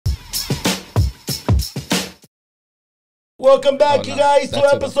Welcome back, you guys, to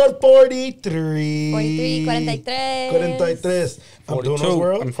episode 43. 43, 43. I'm Duno's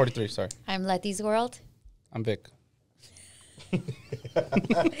World. I'm 43, sorry. I'm Letty's World. I'm Vic. It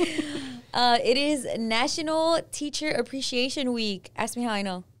is National Teacher Appreciation Week. Ask me how I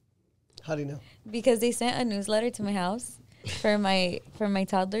know. How do you know? Because they sent a newsletter to my house for my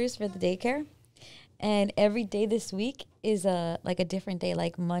toddlers for the daycare. And every day this week is a different day.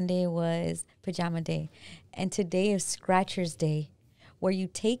 Like Monday was pajama day. And today is Scratchers Day, where you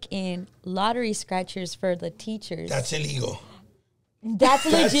take in lottery scratchers for the teachers. That's illegal. That's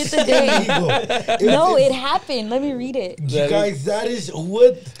legit the day. No, it happened. Let me read it. You guys, that is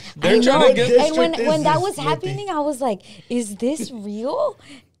what they're trying to get. And when that was happening, I was like, is this real?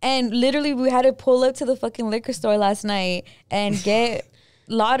 And literally, we had to pull up to the fucking liquor store last night and get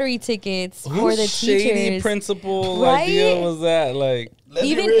lottery tickets for the shady teachers. principal idea was that? Like,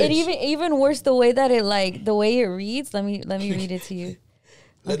 even worse, the way that the way it reads. Let me read it to you.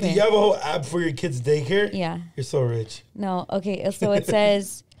 Do you have a whole app for your kids' daycare? Yeah. You're so rich. No. Okay. So it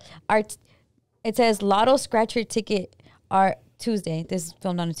says, it says Lotto Scratcher ticket are Tuesday. This is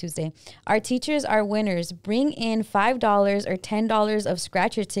filmed on a Tuesday. Our teachers are winners. Bring in $5 or $10 of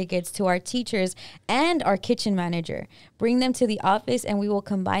scratcher tickets to our teachers and our kitchen manager. Bring them to the office and we will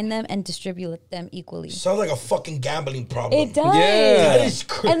combine them and distribute them equally. Sounds like a fucking gambling problem. It does. Yeah. That is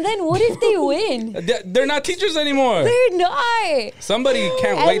crazy. And then what if they win? they're not teachers anymore. They're not. Somebody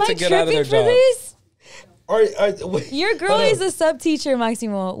can't wait to get out of their job. This? Wait, your girl is a sub teacher,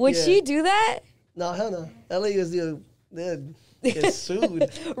 Maximo. Would she do that? No, hell no. LA is get sued.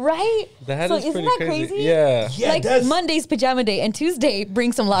 Right? That is isn't pretty that crazy? crazy? Yeah. Like Monday's pajama day and Tuesday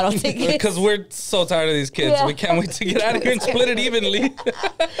bring some lotto tickets. Because we're so tired of these kids. Yeah. We can't wait to get out of here and split it evenly.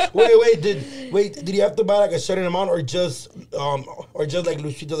 Wait, did you have to buy like a certain amount or just like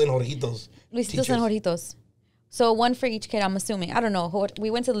Luisitos and Jorgitos? Luisitos and Jorgitos. So one for each kid, I'm assuming. I don't know. We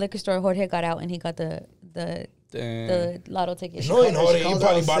went to the liquor store. Jorge got out and he got the lotto tickets. No, Jorge, he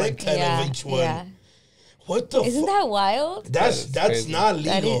probably bought like 10 of each one. Yeah. What the Isn't that wild? That's not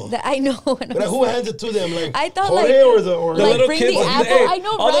legal. I know. But who hands it to them? Like I thought Jorge or the little kids. The apple. I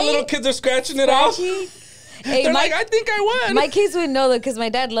know, all right? the little kids are scratching it off. Hey, They're like, I think I won. My kids would know that because my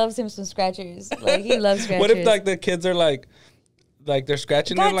dad loves him some scratchers. Like he loves scratchers. What if like the kids are like they're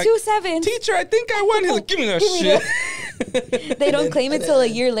scratching got it like 2 sevens. Teacher, I think I won. He's like, give me that shit. They don't claim it till a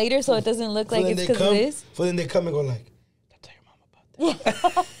year later, so it doesn't look like it's because of this. So then they come and go like, tell your mom about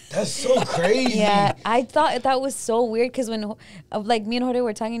that. That's so crazy. Yeah, I thought that was so weird because when like me and Jorge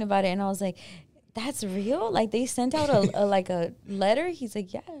were talking about it, and I was like, "That's real? Like they sent out a letter?" He's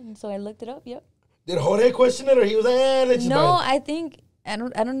like, "Yeah." And so I looked it up. Yep. Did Jorge question it, or he was like, "Let's No, I think I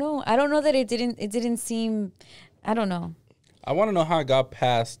don't know. I don't know that it didn't seem. I don't know. I want to know how it got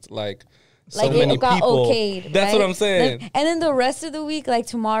past like so like many it got people. okayed. That's right? what I'm saying. And then the rest of the week, like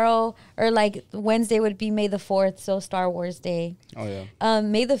tomorrow or like Wednesday would be May the 4th, so Star Wars Day. Oh yeah.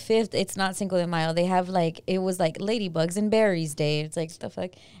 May the 5th, it's not Cinco de Mayo. They have it was like Ladybugs and Berries Day. It's like stuff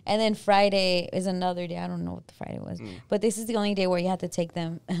like, and then Friday is another day. I don't know what the Friday was, but this is the only day where you have to take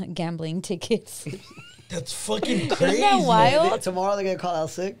them gambling tickets. That's fucking crazy. Isn't that wild? Tomorrow they're gonna call out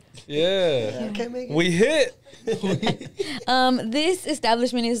sick. Yeah. I can't make it. We hit. This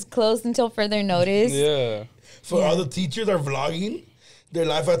establishment is closed until further notice. Yeah. So other teachers are vlogging their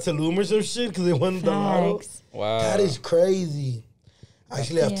life at Tulum or some shit because they won the lotto. Wow. That is crazy. I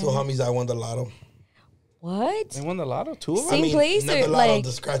actually have 2 homies that won the lotto. What? They won the lotto too? Same place not or the lotto, like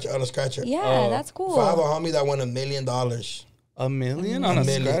the scratcher, on a scratcher. Yeah, that's cool. I have a homie that won $1 million. $1 million on a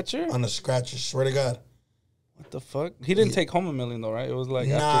scratcher? On a scratcher, swear to God. What the fuck? He didn't take home $1 million though, right? It was like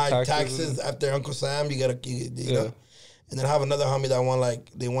after after taxes after Uncle Sam, you know. And then I have another homie that won like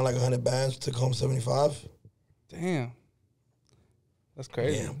 100 bands, took home 75. Damn. That's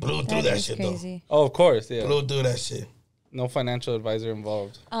crazy. Yeah, blew through that shit crazy. Oh, of course, yeah. Blew through that shit. No financial advisor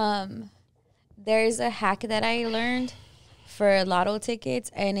involved. There's a hack that I learned for lotto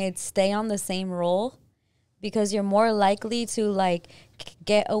tickets, and it's stay on the same roll because you're more likely to like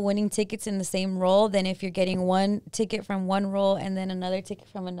get a winning tickets in the same roll than if you're getting one ticket from one roll and then another ticket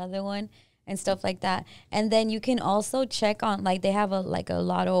from another one and stuff like that. And then you can also check on like they have a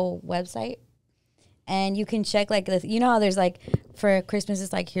lotto website. And you can check like this. You know how there's like for Christmas,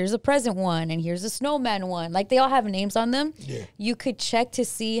 it's like here's a present one and here's a snowman one. Like they all have names on them. Yeah. You could check to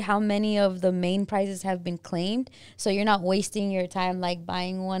see how many of the main prizes have been claimed. So you're not wasting your time like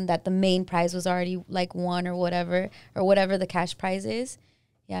buying one that the main prize was already like won or whatever the cash prize is.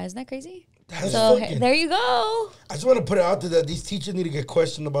 Yeah, isn't that crazy? That's so fucking, there you go. I just want to put it out there that these teachers need to get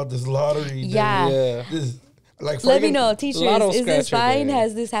questioned about this lottery. Yeah. Like let me know, teachers. Is this fine? Day.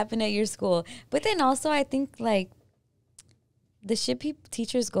 Has this happened at your school? But then also, I think like the shit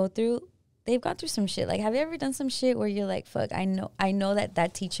teachers go through, they've gone through some shit. Like, have you ever done some shit where you're like, fuck, I know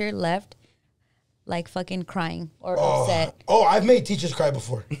that teacher left like fucking crying or upset? Oh, I've made teachers cry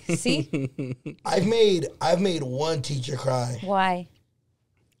before. See? I've made one teacher cry. Why?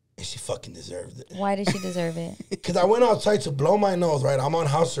 And she fucking deserved it. Why did she deserve it? Because I went outside to blow my nose, right? I'm on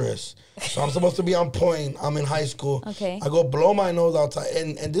house arrest. So I'm supposed to be on point. I'm in high school. Okay. I go blow my nose outside.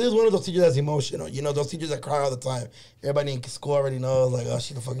 And this is one of those teachers that's emotional. You know, those teachers that cry all the time. Everybody in school already knows, like, oh,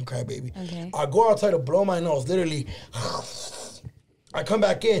 she's a fucking crybaby. Okay. I go outside to blow my nose, literally. I come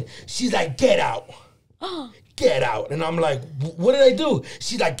back in. She's like, get out. Get out. And I'm like, what did I do?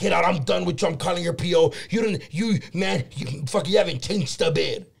 She's like, get out. I'm done with you. I'm calling your PO. You haven't changed a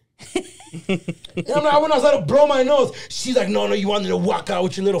bit. And I'm like, I went outside to blow my nose. She's like, no, you wanted to walk out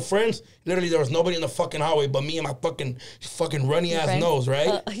with your little friends? Literally, there was nobody in the fucking hallway but me and my fucking runny ass nose,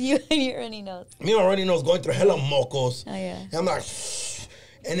 right? You and your runny nose. Me and my runny nose going through hella mocos. Oh, yeah. And I'm like,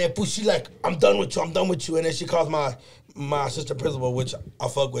 and then she's like, I'm done with you. And then she calls my assistant principal, which I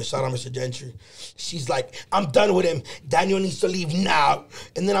fuck with. Shout out Mr. Gentry. She's like, I'm done with him. Daniel needs to leave now.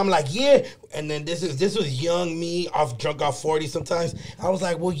 And then I'm like, yeah. And then this was young me, drunk off 40 sometimes. I was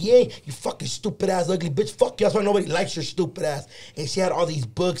like, well, yeah, you fucking stupid ass, ugly bitch. Fuck you. That's why nobody likes your stupid ass. And she had all these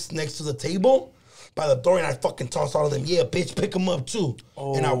books next to the table by the door, and I fucking tossed all of them. Yeah, bitch, pick them up too.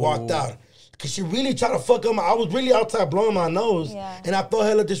 Oh. And I walked out. Because she really tried to fuck up I was really outside blowing my nose. Yeah. And I felt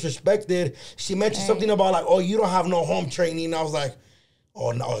hella disrespected. She mentioned something about like, oh, you don't have no home training. And I was like,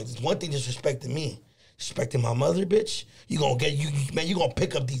 oh, no, it's one thing disrespecting me. Disrespecting my mother, bitch. You gonna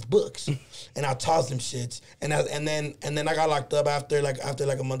pick up these books. And I tossed them shits. And then I got locked up after like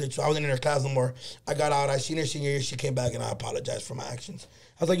a month or two. I wasn't in her class no more. I got out. I seen her senior year. She came back and I apologized for my actions.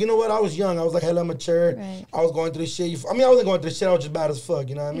 I was like, you know what? I was young. I was like hella mature. Right. I was going through this shit. I wasn't going through this shit. I was just bad as fuck.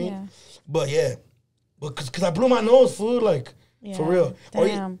 You know what I mean? Yeah. But yeah, because I blew my nose, fool, like, for real.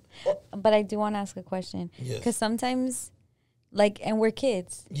 Damn. But I do want to ask a question. Yes. Because sometimes, like, and we're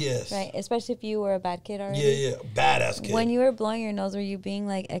kids. Yes. Right? Especially if you were a bad kid already. Yeah. Badass kid. When you were blowing your nose, were you being,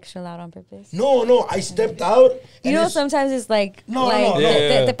 like, extra loud on purpose? No. I stepped out. You know, sometimes it's like, no.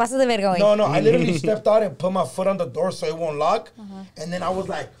 Te pasas de verga. No. I literally stepped out and put my foot on the door so it won't lock. And then I was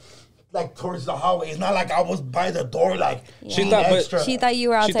like towards the hallway. It's not like I was by the door like she thought you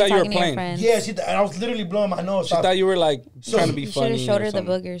were outside talking to your friends. Yeah, and I was literally blowing my nose. She thought you were like trying to be funny. You should have showed her the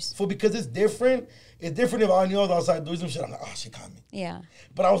boogers. Because it's different. It's different if I knew I was outside doing some shit. I'm like, oh, she caught me. Yeah.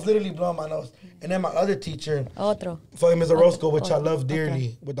 But I was literally blowing my nose. And then my other teacher, fucking Ms. Orozco, which I love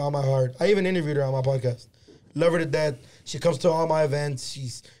dearly with all my heart. I even interviewed her on my podcast. Love her to death. She comes to all my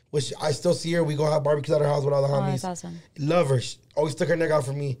events. I still see her. We go have barbecues at her house with all the homies. That's awesome. Love her. She always took her neck out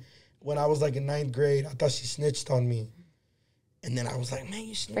for me. When I was like in 9th grade, I thought she snitched on me. And then I was like, man,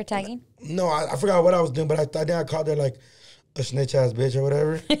 you snitched. For tagging? No, I forgot what I was doing, but I think I called her like a snitch ass bitch or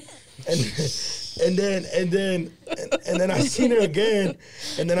whatever. and then I seen her again.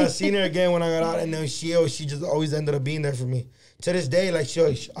 And then I seen her again when I got out. And then she just always ended up being there for me. To this day, like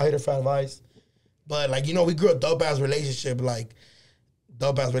I hit her for advice. But like, you know, we grew a dope ass relationship, but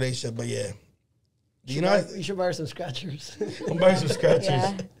yeah. You should buy her some scratchers. I'm buying some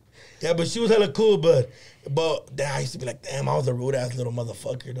scratchers. Yeah, but she was hella cool, but then I used to be like, damn, I was a rude ass little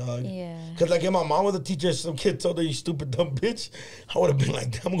motherfucker, dog. Yeah. Cause like if my mom was a teacher, some kid told her, you stupid dumb bitch, I would have been like,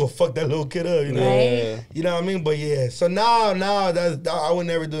 damn, I'm gonna go fuck that little kid up, you know? Right. You know what I mean? But yeah, so now I would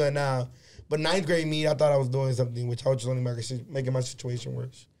never do that now. But 9th grade me, I thought I was doing something, which I was just only making my situation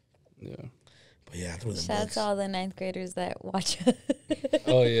worse. Yeah. But yeah, I threw the Shout out to all the 9th graders that watch.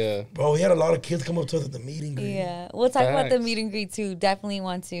 Oh, yeah. Bro, we had a lot of kids come up to us at the meet and greet. Yeah. We'll talk about the meet and greet too. Definitely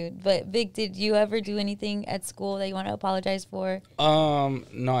want to. But Vic, did you ever do anything at school that you want to apologize for? No,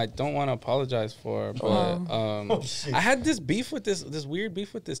 I don't want to apologize for. But I had this weird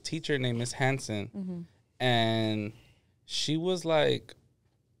beef with this teacher named Miss Hansen. Mm-hmm. And she was like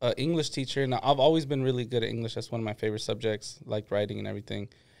an English teacher. And I've always been really good at English. That's one of my favorite subjects, like writing and everything.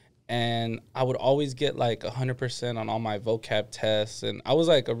 And I would always get like 100% on all my vocab tests. And I was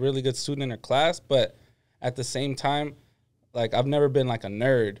like a really good student in her class, but at the same time, like I've never been like a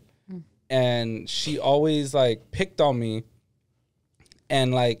nerd. And she always like picked on me.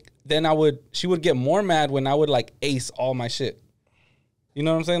 And like, then she would get more mad when I would like ace all my shit. You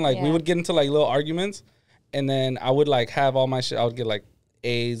know what I'm saying? Like we would get into like little arguments and then I would like have all my shit. I would get like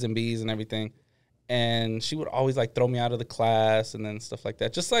A's and B's and everything. And she would always, like, throw me out of the class and then stuff like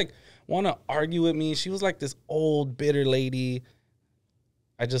that. Just, like, want to argue with me. She was, like, this old, bitter lady.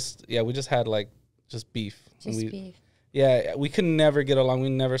 We just had, like, just beef. Beef. Yeah, we could never get along. We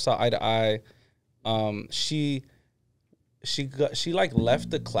never saw eye to eye. She like,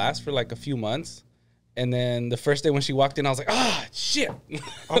 left the class for, like, a few months. And then the first day when she walked in, I was like, shit.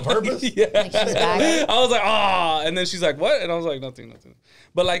 On purpose? Yeah. Like she's back. I was like, and then she's like, what? And I was like, nothing.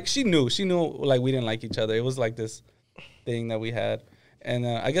 But like, she knew, like, we didn't like each other. It was like this thing that we had. And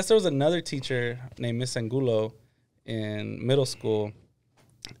I guess there was another teacher named Miss Angulo in middle school.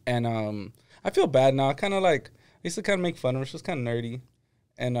 And I feel bad now. Kind of like, I used to kind of make fun of her. She was kind of nerdy.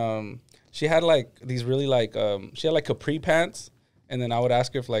 And she had like these really like, she had like capri pants. And then I would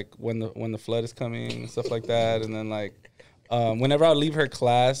ask her if like when the flood is coming and stuff like that. And then like whenever I would leave her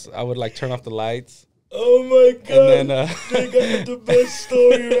class, I would like turn off the lights. Oh my God! And then they got the best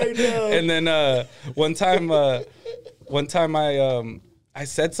story right now. And then one time I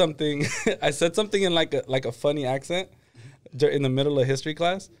said something. I said something in like a funny accent in the middle of history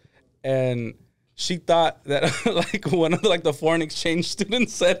class, and she thought that like one of the foreign exchange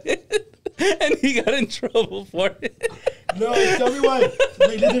students said it, and he got in trouble for it. No, tell me why.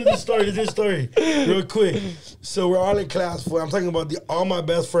 Wait, listen to this story, real quick. So we're all in class. I'm talking about all my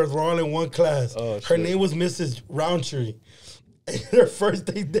best friends. We're all in one class. Oh, her name was Mrs. Roundtree. And her first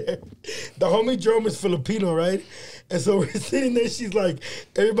day there, the homie Jerome is Filipino, right? And so we're sitting there. She's like,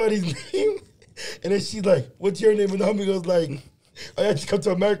 everybody's name. And then she's like, what's your name? And the homie goes like, oh yeah, just come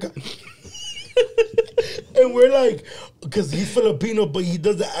to America. And we're like, because he's Filipino, but he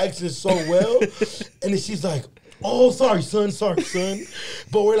does the accent so well. And then she's like, oh, sorry, son.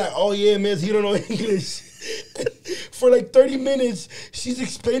 But we're like, oh, yeah, man, he don't know English. For like 30 minutes, she's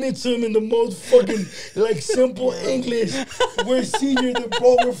explaining to him in the most fucking, like, simple English. We're seniors, and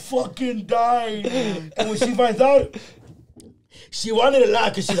bro, we're fucking dying. And when she finds out, she wanted to laugh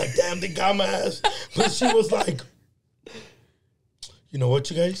because she's like, damn, they got my ass. But she was like, you know what,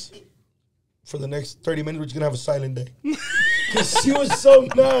 you guys? For the next 30 minutes, we're just going to have a silent day. Because she was so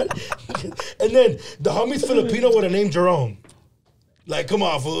mad. And then the homie's Filipino with a name Jerome. Like, come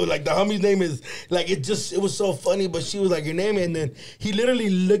on, fool. Like, the homie's name is, like, it was so funny, but she was like, your name? And then he literally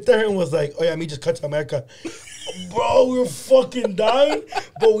looked at her and was like, oh, yeah, me just cut to America. Bro, we were fucking dying.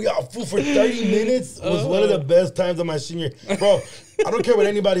 But we got food for 30 minutes. It was one of the best times of my senior year. Bro, I don't care what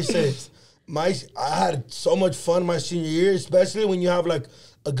anybody says. I had so much fun my senior year, especially when you have, like,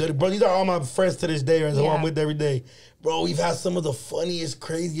 a good, bro, these are all my friends to this day, and who I'm with every day. Bro, we've had some of the funniest,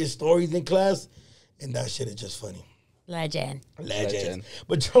 craziest stories in class, and that shit is just funny. Legend.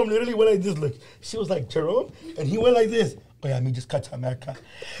 But Jerome literally went like this, look. She was like, Jerome? And he went like this. Oh, yeah, me just cut to America.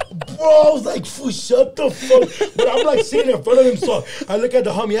 Bro, I was like, fool, shut the fuck. But I'm like sitting in front of him, so I look at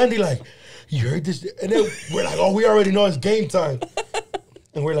the homie Andy like, you heard this? And then we're like, oh, we already know it's game time.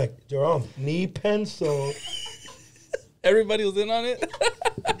 And we're like, Jerome, knee pencil. Everybody was in on it.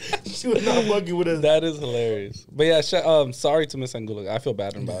 She was not fucking with us. That is hilarious. But yeah, sorry to Miss Angulo. I feel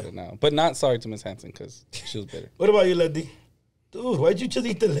bad about it now. But not sorry to Miss Hansen because she was bitter. What about you, Letty? Dude, why'd you just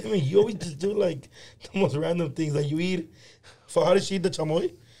eat the lemon? You always just do like the most random things. Like you eat. For how did she eat the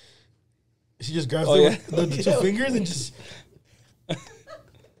chamoy? She just grabs with the two fingers and just.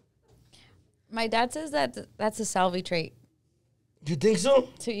 My dad says that that's a Salvi trait. You think so?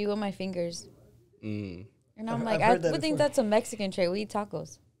 To eat with my fingers. Mm. And I'm like, I would think that's a Mexican trait. We eat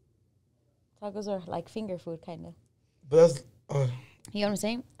tacos. Tacos are like finger food, kind of. But that's... you know what I'm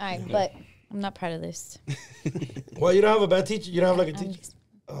saying? All right, but I'm not proud of this. Well, you don't have a bad teacher? You don't have like a teacher?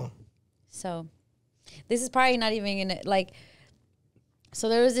 So, this is probably not even going to, like... So,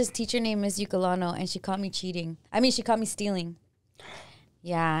 there was this teacher named Miss Ucolano, and she caught me cheating. I mean, she caught me stealing.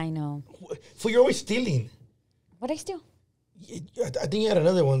 Yeah, I know. So, you're always stealing? What'd I steal? I think you had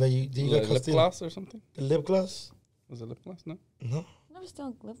another one that you got lip gloss or something? The lip gloss? Was it lip gloss? No. You never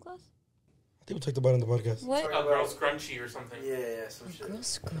stole lip gloss? I think we talked about it in the podcast. What? A girl scrunchie or something. Yeah, some shit. Girl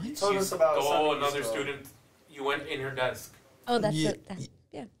scrunchie? You Told us about another student. You went in her desk. Oh, that's Yeah.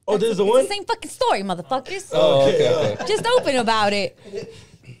 yeah. Oh, there's the It's one? the same fucking story, motherfuckers. Oh, okay. Just open about it.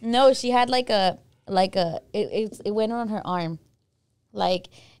 No, she had it went on her arm. Like,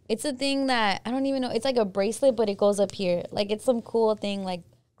 it's a thing that, I don't even know, it's like a bracelet, but it goes up here. Like, it's some cool thing like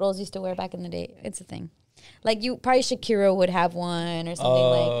girls used to wear back in the day. It's a thing. Like, you probably Shakira would have one or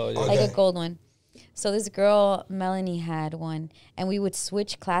something like a gold one. So this girl, Melanie, had one, and we would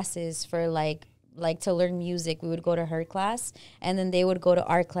switch classes for like to learn music. We would go to her class, and then they would go to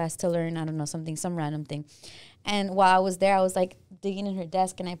our class to learn, I don't know, some random thing. And while I was there, I was like digging in her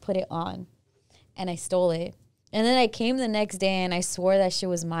desk, and I put it on, and I stole it. And then I came the next day, and I swore that shit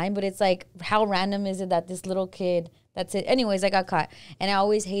was mine. But it's like, how random is it that this little kid, that's it. Anyways, I got caught. And I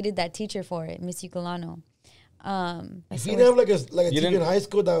always hated that teacher for it, Miss Ucolano. You didn't have like a teacher in high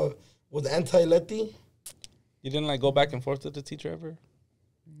school that was anti-Letty? You didn't like go back and forth with the teacher ever?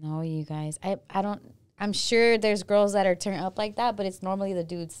 No, you guys. I'm sure there's girls that are turned up like that, but it's normally the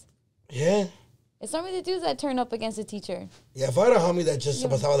dudes. Yeah. It's normally the dudes that turn up against the teacher. Yeah, if I had a homie that just se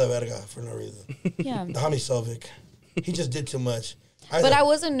pasaba de verga for no reason. Yeah. The homie Sovic. He just did too much. But I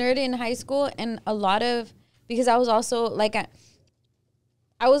was a nerd in high school, and a lot of, because I was also like,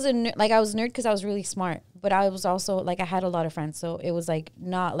 I was a nerd because I was really smart, but I was also like, I had a lot of friends, so it was like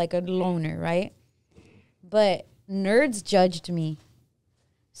not like a loner, right? But nerds judged me.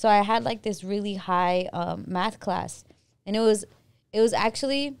 So I had like this really high math class, and it was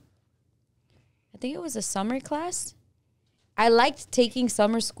actually, I think it was a summer class. I liked taking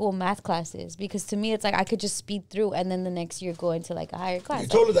summer school math classes because to me it's like I could just speed through and then the next year go into like a higher class. You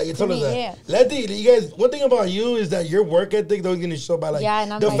told her that. You told her that. Yeah. Letty, you guys. One thing about you is that your work ethic don't gonna show by like. Yeah,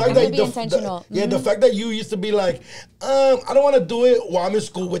 and I'm the like, fact I'm that gonna be intentional. The fact that you used to be like, I don't want to do it while I'm in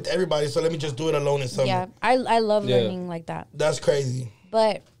school with everybody, so let me just do it alone in summer. Yeah, I love learning like that. That's crazy.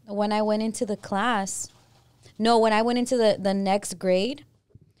 But when I went into the class, when I went into the next grade,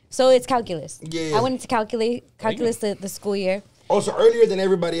 so it's calculus. Yeah. I went into calculus the school year. Also earlier than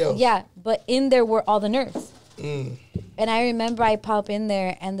everybody else. Yeah, but in there were all the nerds. Mm. And I remember I pop in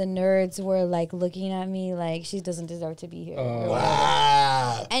there and the nerds were like looking at me like she doesn't deserve to be here.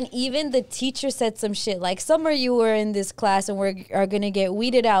 Wow. And even the teacher said some shit like, some of you were in this class and are going to get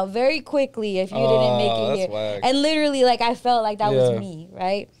weeded out very quickly if you didn't make it here. Whack. And literally like I felt like that was me,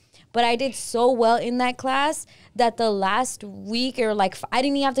 right? But I did so well in that class that the last week or like I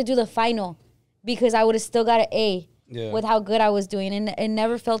didn't even have to do the final because I would have still got an A. Yeah. With how good I was doing, and it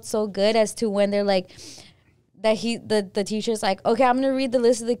never felt so good as to when they're like that the teacher's like, okay, I'm gonna read the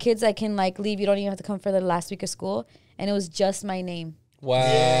list of the kids that can like leave. You don't even have to come for the last week of school, and it was just my name. Wow,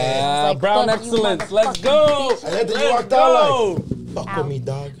 yeah. Like, Brown excellence, let's go. And then you walked out like, fuck with me,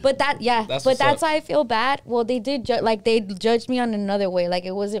 dog. But that's why I feel bad. Well, they did they judged me on another way. Like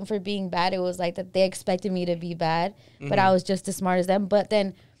it wasn't for being bad. It was like that they expected me to be bad, but I was just as smart as them. But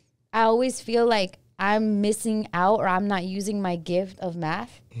then I always feel like I'm missing out or I'm not using my gift of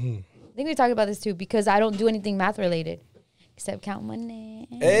math. I think we talked about this too because I don't do anything math related except count money.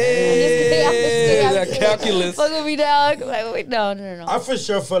 Hey, that calculus. Fuck with me, dog. Like, wait, no. I for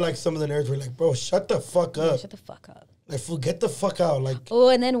sure felt like some of the nerds were like, bro, shut the fuck up. Shut the fuck up. Like, fool, get the fuck out. Like, oh,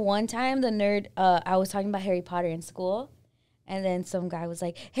 and then one time the nerd, I was talking about Harry Potter in school. And then some guy was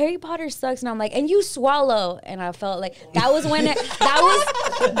like, Harry Potter sucks. And I'm like, and you swallow. And I felt like that was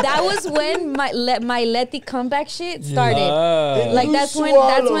when my let the comeback shit started. Like that's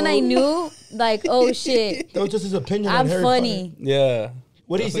when I knew like, oh shit. That was just his opinion. I'm on Harry funny. Potter. Yeah.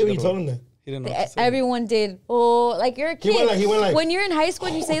 What did he say when you told him that? He didn't know what to say. Everyone did. Oh, like you're a kid. He went like, when you're in high school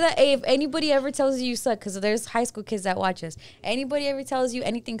and you say that, hey, if anybody ever tells you suck, because there's high school kids that watch us. Anybody ever tells you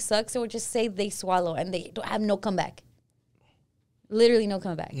anything sucks, or just say they swallow and they don't have no comeback. Literally no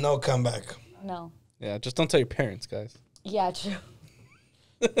comeback. No comeback. No. Yeah, just don't tell your parents, guys. Yeah, true.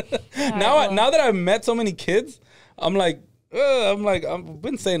 Now that I've met so many kids, I've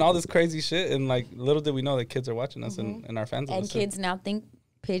been saying all this crazy shit, and like little did we know that kids are watching us and our fans. And kids now think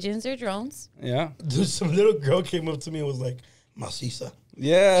pigeons are drones. Yeah. Dude, some little girl came up to me and was like, Maciza.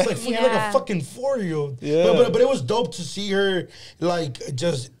 Yeah. It's like, you're like a fucking 4-year-old. Yeah. But it was dope to see her, like,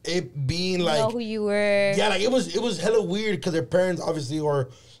 just it being like. Know who you were. Yeah, like, it was hella weird because her parents, obviously, or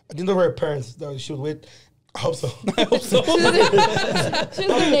I think they were her parents that she was with. I hope so. I hope so. She was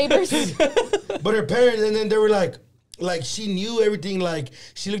their neighbors. But her parents, and then they were like she knew everything. Like,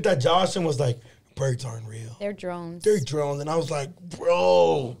 she looked at Josh and was like, birds aren't real. They're drones. They're drones. And I was like,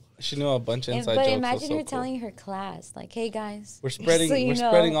 bro. She knew a bunch of inside jokes. But imagine so her cool. telling her class, like, hey, guys. We're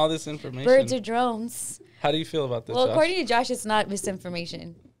spreading all this information. Birds are drones. How do you feel about this, Well, Josh? according to Josh, it's not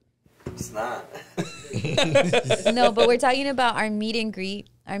misinformation. It's not. No, but we're talking about our meet and greet.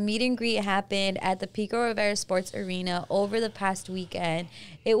 Our meet and greet happened at the Pico Rivera Sports Arena over the past weekend.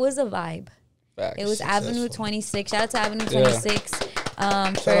 It was a vibe. Facts. It was Successful. Avenue 26. Shout out to Avenue 26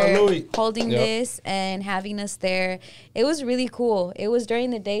 out for Louis. holding this and having us there. It was really cool. It was during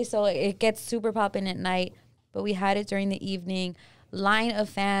the day, so it gets super popping at night. But we had it during the evening. Line of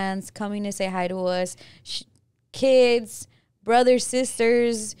fans coming to say hi to us. Kids, brothers,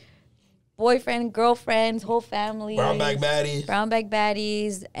 sisters, boyfriend, girlfriends, whole family. Brown bag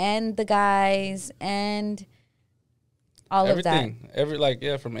baddies, and the guys, and all Everything. of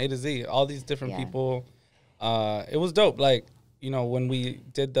that. From A to Z, all these different people. It was dope. Like, when we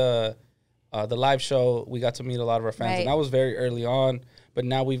did the live show, we got to meet a lot of our fans, and that was very early on. But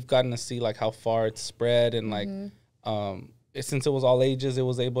now we've gotten to see like how far it's spread, and like, since it was all ages, it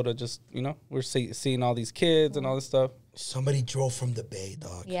was able to just, we're seeing all these kids and all this stuff. Somebody drove from the Bay,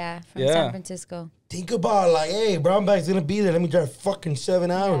 dog. Yeah, from San Francisco. Think about like, hey, Brown bag's gonna be there. Let me drive fucking 7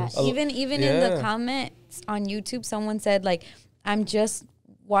 hours. Yeah. Even in the comments on YouTube, someone said like, I'm just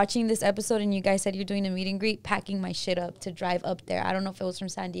watching this episode and you guys said you're doing a meet and greet, packing my shit up to drive up there. I don't know if it was from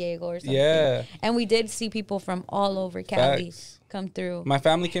San Diego or something. Yeah. And we did see people from all over Cali come through. My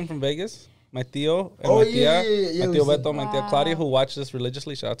family came from Vegas. My tío and Oh, my yeah, tía, yeah, my we tío see. Beto, my tía Claudia, who watch this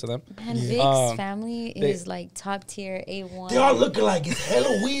religiously. Shout out to them. And Vic's family is like top tier A1. They all look alike. It's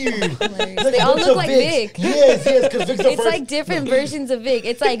hella weird. They all look like Vic. Yes, because Vic's the It's first. like different versions of Vic.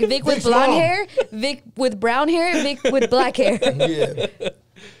 It's like Vic with Vic's blonde mom. hair, Vic with brown hair, Vic with black hair. Yeah.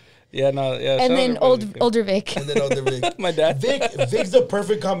 Yeah, no, yeah. And then older Vic. And then older Vic. My dad. Vic's the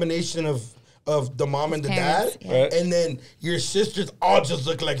perfect combination of the mom and the Parents, dad. yeah. Right. And then your sisters all just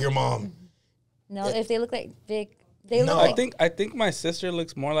look like your mom. No, if they look like Vic, they No. look like I think my sister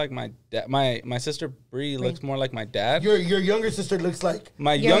looks more like my dad. My sister Bree looks more like my dad. Your younger sister looks like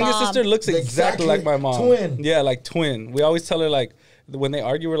My Your youngest mom. sister looks exactly like my mom. Twin. Yeah, like twin. We always tell her like when they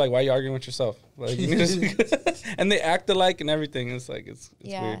argue, we're like, "Why are you arguing with yourself?" Like, you know, and they act alike and everything. It's like it's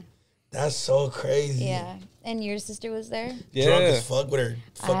yeah, weird. that's so crazy. yeah. And your sister was there. Yeah. Drunk as fuck with her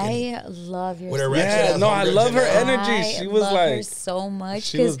fucking I love your with her sister. ratchet Yeah, ass no, I homegirl love her Janelle. energy. She was love her like, so much.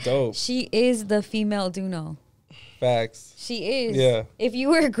 she was 'cause dope. She is the female Duno. Facts. She is. Yeah. If you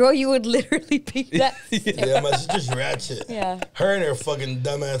were a girl, you would literally be that. Yeah, my sister's ratchet. Yeah. Her and her fucking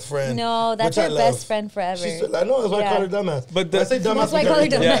dumbass friend. No, that's which I her love. best friend forever. She's, I know, that's why I Yeah. call her dumbass. But When I say dumbass, That's why I call her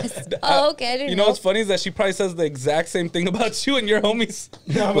because- dumbass. Oh, okay. I didn't You know. know what's funny is that she probably says the exact same thing about you and your homies.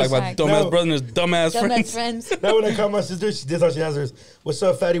 No, Like my Fact. dumbass No. brother and his dumbass Dumbass friends. friends. Now when I call my sister, this how she answers. What's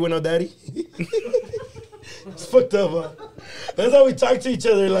up, fatty with no daddy? It's fucked up, huh? That's how we talk to each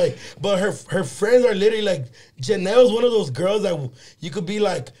other. Like, but her friends are literally like, Janelle's one of those girls that you could be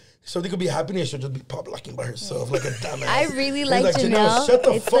like, something could be happening and she'll just be pop locking by herself like a dumbass. I really It's like Janelle. Shut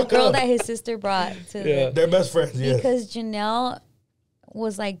the It's the fuck girl up. that his sister brought to Yeah. the, They're best friends, yeah. because Janelle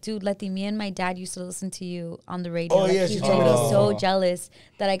was like, dude, Letty, me and my dad used to listen to you on the radio. Oh, like, yeah, he she was told me like, that. so jealous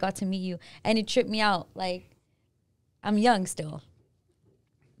that I got to meet you. And it tripped me out. Like, I'm young still.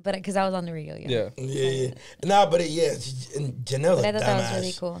 But because I was on the radio, Yeah. Nah, but and Janelle's But a I thought that was dumbass.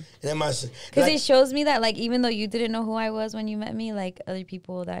 really cool. And then my Because it shows me that, like, even though you didn't know who I was when you met me, like, other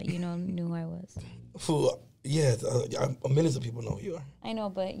people that you know knew who I was. Fool, yeah, millions of people know who you are. I know,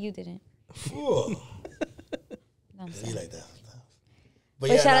 but you didn't. Fool. No, I'm You sorry. like that. But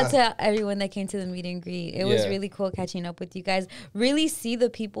yeah, shout nah. out to everyone that came to the meet and greet. It was Yeah. really cool catching up with you guys. Really see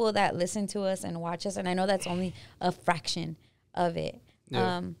the people that listen to us and watch us. And I know that's only a fraction of it.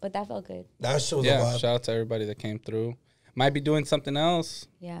 Yeah. But that felt good. That shit was a Yeah, vibe. shout out to everybody that came through. Might be doing something else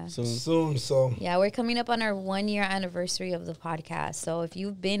Yeah. soon. So Yeah, we're coming up on our 1 year anniversary of the podcast. So if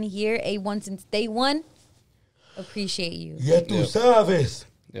you've been here A1 since day one, appreciate you. ya tú Yep. sabes.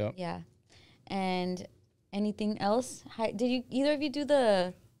 Yeah. Yeah. And anything else? Did you either of you do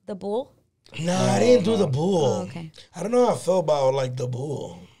the bull? No, I didn't do the bull. Oh, okay. I don't know how I felt about like the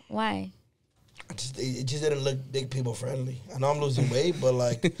bull. Why? It just didn't look big people friendly. I know I'm losing weight, but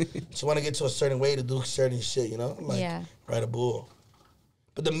like, just want to get to a certain way to do certain shit, you know? Like, Yeah. ride a bull.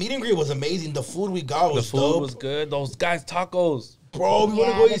 But the meet and greet was amazing. The food we got The was food dope. was good. Those guys tacos. Bro, we want to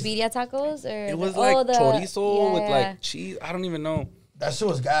Yeah, go the eat. birria tacos? Or It was the, like the chorizo with yeah. like cheese. I don't even know. That shit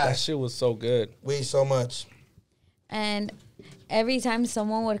was That gas. shit was so good. We ate so much. And every time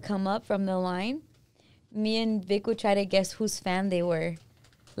someone would come up from the line, me and Vic would try to guess whose fan they were.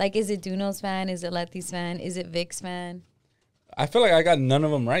 Like, is it Duno's fan? Is it Letty's fan? Is it Vic's fan? I feel like I got none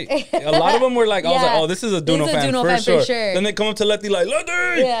of them right. A lot of them were like, I was Yeah. like, oh, this is a This Duno is a fan, Duno for, fan for sure. sure. Then they come up to Letty like,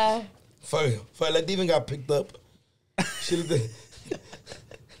 Letty! Yeah. Like even got picked up. She looked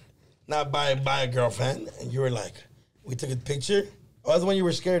not by a girlfriend, and you were like, we took a picture. Oh, that's the one you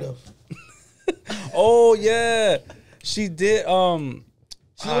were scared of. Oh, yeah. She did, She's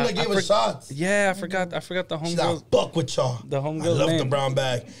the one that gave us shots. Yeah, I forgot the She's homegirls. like, fuck with y'all. The I homegirl's love the name. brown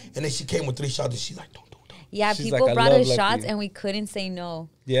bag. And then she came with 3 shots, and she's like, don't. Yeah, She's people like, I brought love us shots Letty. and we couldn't say no.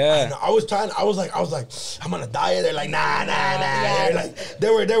 Yeah. And I was like, I'm on a diet. They're like, nah. Yeah.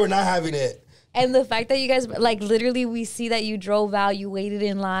 They're like, they were not having it. And the fact that you guys, like, literally, we see that you drove out, you waited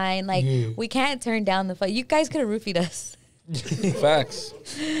in line. Like, we can't turn down the fight. You guys could have roofied us. Facts.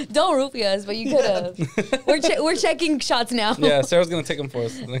 Don't roofie us, but you could have. We're checking shots now. Yeah, Sarah's going to take them for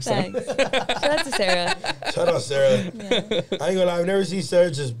us next time. Thanks. Shout out to Sarah. Shout out Sarah. I ain't gonna lie, I've never seen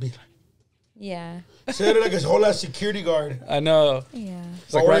Sarah just be like, Yeah. Sarah like a whole ass security guard. I know. Yeah.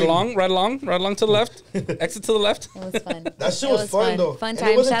 It's like, Already- right along to the left. Exit to the left. It was fun. That shit It was fun, though. Fun And it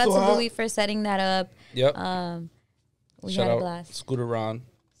time. wasn't Shout too out to hot. Louis for setting that up. Yep. We Shout had a out blast. Scooter Ron,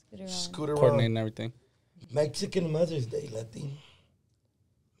 Scooter coordinating around. everything. Mexican Mother's Day, Latin.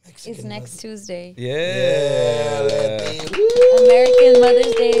 Mexican It's next Tuesday. Yeah. Latin. American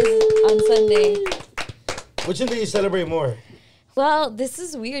Mother's Day is on Sunday. Which one do you celebrate more? Well, this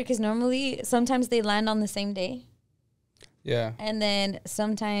is weird because normally sometimes they land on the same day. Yeah. And then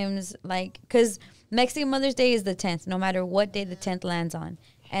sometimes, like, because Mexican Mother's Day is the 10th, no matter what day the 10th lands on.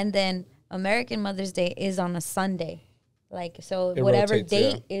 And then American Mother's Day is on a Sunday. Like, so It whatever rotates,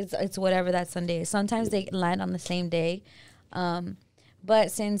 date is, it's whatever that Sunday is. Sometimes they land on the same day.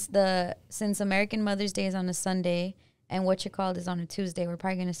 But since American Mother's Day is on a Sunday and what you called is on a Tuesday, we're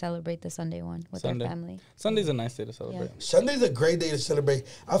probably going to celebrate the Sunday one with our family. Sunday's a nice day to celebrate. Yeah. Sunday's a great day to celebrate.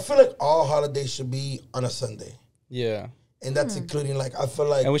 I feel like all holidays should be on a Sunday. Yeah. And that's including, like, I feel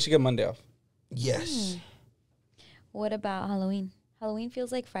like... And we should get Monday off. Yes. What about Halloween? Halloween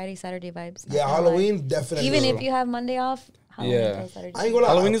feels like Friday, Saturday vibes. Yeah, Halloween definitely. Even if you have Monday off, Halloween feels Saturday. I ain't gonna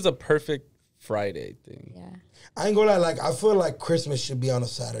lie. Halloween is a perfect Friday thing. Yeah. I ain't gonna lie. Like, I feel like Christmas should be on a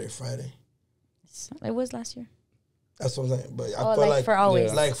Saturday, Friday. It was last year. That's what I'm saying. But I feel like like for always.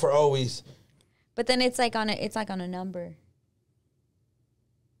 Yeah. like for always. But then it's like on a number.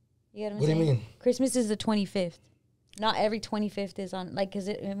 You get what I'm What do you saying? mean? Christmas is the 25th. Not every 25th is on, like, because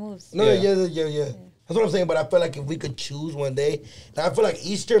it moves. No, yeah. That's what I'm saying. But I feel like if we could choose one day, like, I feel like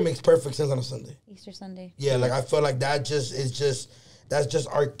Easter makes perfect sense on a Sunday. Easter Sunday. Yeah, like I feel like that's just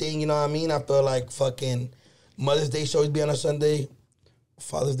our thing. You know what I mean? I feel like fucking Mother's Day should always be on a Sunday.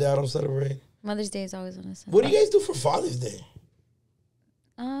 Father's Day I don't celebrate. Mother's Day is always on a Sunday. What do you guys do for Father's Day?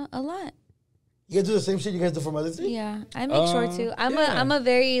 A lot. You guys do the same shit you guys do for Mother's Day? Yeah, I make sure to. I'm a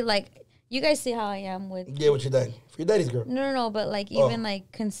very, like, you guys see how I am with. Yeah, with your dad. For your daddy's girl. No, but like even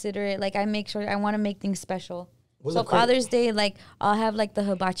like considerate. Like I make sure I want to make things special. What's So the cra- Father's Day, like I'll have like the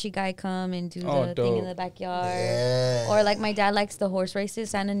hibachi guy come and do the thing in the backyard. Yeah. Or like my dad likes the horse races.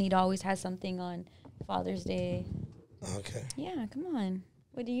 Santa Anita always has something on Father's Day. Okay. Yeah, come on.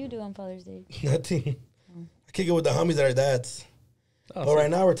 What do you do on Father's Day? Nothing. I kick it with the homies that are dads. But right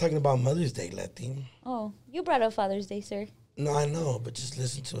now we're talking about Mother's Day, Latino. Oh, you brought up Father's Day, sir. No, I know, but just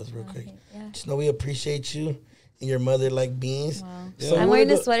listen to us real quick. Yeah. Just know we appreciate you and your mother like beans. Wow. So I'm we're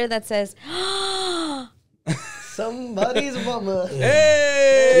wearing a go- sweater that says, Somebody's mama.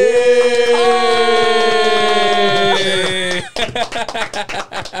 Hey!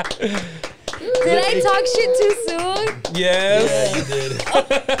 did I talk shit too soon? Yes. Yeah, you did.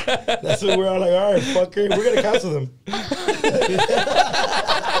 That's what we're all like, all right, fucker. We're going to cancel them. Wow.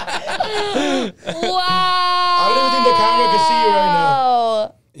 I don't even think the camera can see you right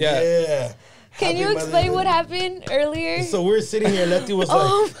now. Yeah. Yeah. Can you Happy Mother's explain Day. what happened earlier? So we're sitting here, Letty was like,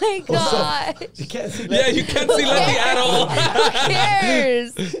 Oh my What's up? god. You can't see Yeah, you can't see Letty at all. Who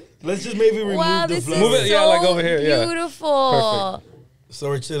cares? let's just maybe remove Wow, the this flower. is Move it, yeah, so like over here, yeah. beautiful. So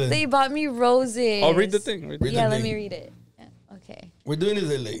we're chilling. They bought me roses. Oh, read the thing. Read the Read thing. Yeah, the let thing. me read it. Yeah, okay. We're doing this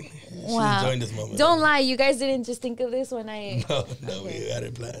late. She's Wow. enjoying this moment. Don't lie. You guys didn't just think of this when I. No, we had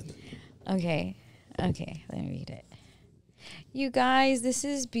it planned. Okay. Okay. Let me read it. You guys, this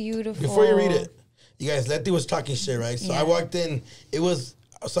is beautiful. Before you read it, you guys, Letty was talking shit, right? So Yeah. I walked in.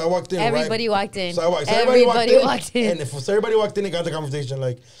 So I walked in. Everybody right, walked in. So Everybody walked in. And so everybody walked in and got the conversation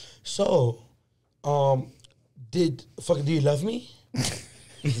like, so, do you love me?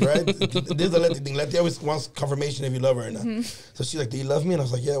 Right? This is the Letty thing. Letty always wants confirmation if you love her or not. Mm-hmm. So she's like, do you love me? And I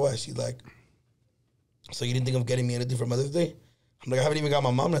was like, yeah, why? She's like, so you didn't think of getting me anything for Mother's Day? I'm like, I haven't even got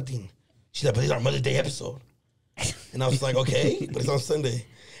my mom nothing. She's like, but this is our Mother's Day episode. And I was like, okay, but it's on Sunday.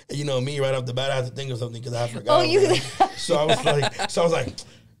 And you know me, right off the bat, I had to think of something because I forgot. Oh, you- right? So I was like,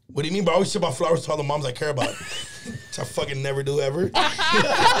 what do you mean? But I always ship out flowers to all the moms I care about. Which I fucking never do ever.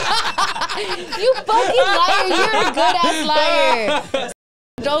 You fucking liar. You're a good ass liar.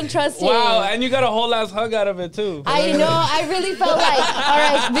 Don't trust him. Wow, and you got a whole ass hug out of it too. I know. I really felt like, all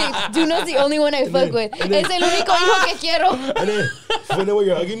right, Duno's the only one I fuck with. and then- Es el único hijo que quiero. And then when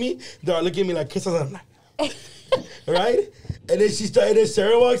you're hugging me, they're looking at me like kisses. I'm like, right? And then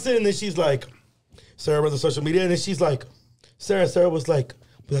Sarah walks in and then she's like, Sarah was on social media, and then she's like, Sarah was like,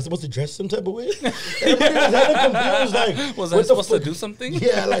 was I supposed to dress some type of way? Everybody was hella confused, like, Was what I the supposed to fuck? do something?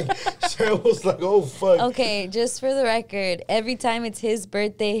 Yeah, like Sarah was like, oh fuck. Okay, just for the record, every time it's his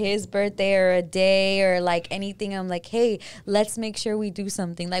birthday or a day or like anything, I'm like, hey, let's make sure we do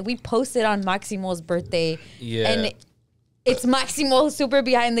something. Like we posted on Maximo's birthday. Yeah. And it's Maximo super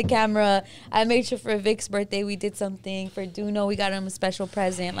behind the camera. I made sure for Vic's birthday we did something. For Duno, we got him a special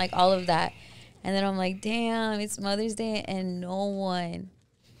present, like all of that. And then I'm like, damn, it's Mother's Day and no one.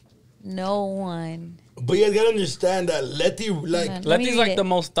 But you guys gotta understand that Letty, like, Let me Letty's read like it. the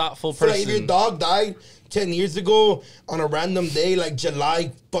most thoughtful so, like, if your person. dog died 10 years ago on a random day, like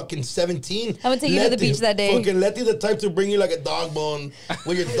July fucking 17. I'm gonna take you to the beach that day. Fucking Letty's the type to bring you like a dog bone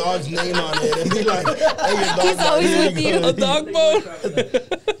with your dog's name on it and be like, hey, your dog He's always died. with you. A dog bone.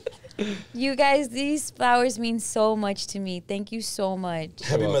 You guys, these flowers mean so much to me. Thank you so much.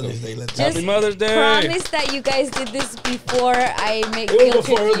 Happy Mother's Day. Happy Mother's Day. Promise that you guys did this before I make It was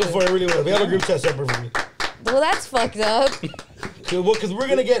before. It really was. We have a group chat separate from me. Well, that's fucked up. Because we're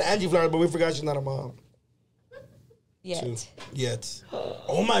going to get Angie flowers, but we forgot she's not a mom. Yet. Yet.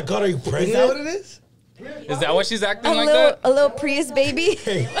 Oh my God, are you pregnant? Is that what it is? Is that what she's acting A like little, that? a little Prius baby.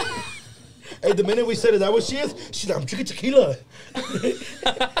 Hey. Hey, the minute we said, is that what she is? She's like, I'm drinking tequila.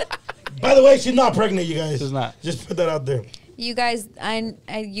 By the way, she's not pregnant, you guys. She's not. Just put that out there. You guys,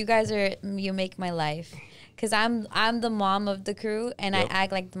 you make my life. Because I'm the mom of the crew, and I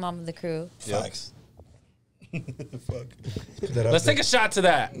act like the mom of the crew. Facts. Fuck. Let's take a shot to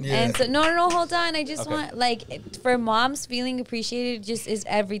that. Yeah. And so, no, hold on. I just want, like, for moms, feeling appreciated just is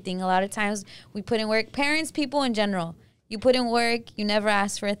everything. A lot of times we put in work. Parents, people in general. You put in work. You never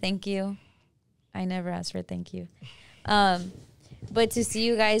ask for a thank you. I never ask for a thank you. But to see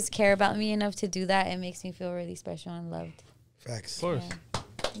you guys care about me enough to do that, it makes me feel really special and loved. Facts. Of course. Yeah.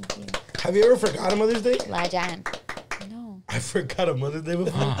 Thank you. Have you ever forgot a Mother's Day? Lajan. No. I forgot a Mother's Day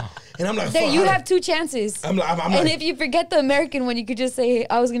before. And I'm like, There, fuck, you how- have two chances. I'm and like, if you forget the American one, you could just say,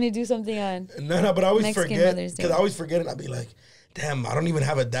 I was going to do something on. no, but I always Mexican forget. Mother's Day. Because I always forget it. I'd be like, damn, I don't even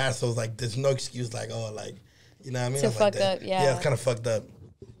have a dad. So it's like, there's no excuse. Like, oh, like, you know what I mean? To I was fuck like that. up, yeah. Yeah, it's kind of fucked up.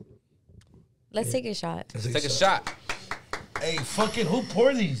 Let's take a shot. Let's Take a shot. Hey, fucking, who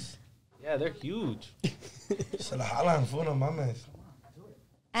poured these? Yeah, they're huge. Se la jalan, fool, no mames.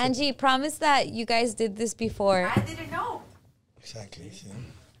 Angie, promise that you guys did this before. I didn't know. Exactly. See?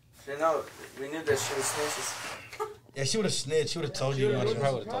 You know, we knew that she was snitches. Yeah, she would have snitched. She would have told you. She probably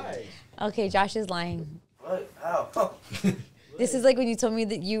would've told you. Okay, Josh is lying. What? How? This is like when you told me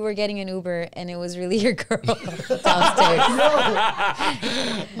that you were getting an Uber and it was really your girl downstairs.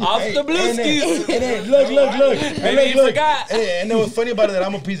 Off the blue skis. Look. Maybe you forgot. And then what's funny about it that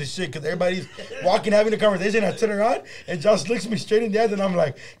I'm a piece of shit because everybody's walking, having a conversation. I turn around and Josh looks me straight in the eyes and I'm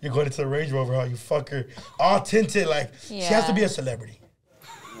like, "You're going into the Range Rover, huh? You fucker." All tinted, like she has to be a celebrity.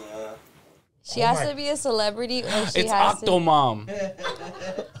 She has to be a celebrity or she It's has Octomom.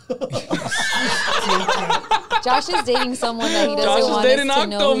 Josh is dating someone that he Josh doesn't is want dating us to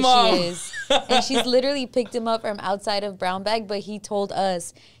know who Octomom. she is. And she's literally picked him up from outside of Brown Bag, but he told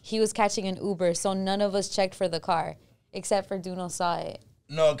us he was catching an Uber, so none of us checked for the car, except for Duno saw it.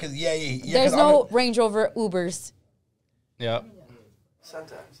 No, because yeah. There's no Range Rover Ubers. Yep.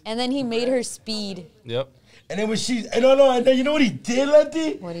 Sometimes. And then he made her speed. Yep. And then when she, and then you know what he did,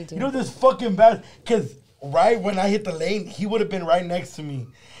 Letty? What'd he do? You know this fucking bad, because right when I hit the lane, he would have been right next to me.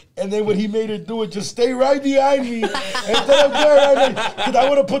 And then when he made her do it, just stay right behind me. Instead of going right next, because I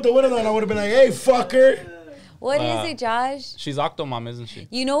would have put the window on, I would have been like, hey, fucker. What is it, Josh? She's Octomom, isn't she?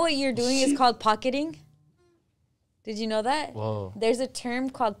 You know what you're doing is called pocketing? Did you know that? Whoa. There's a term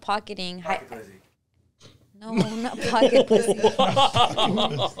called pocketing. Pocket pussy. No, not pocket pussy. No,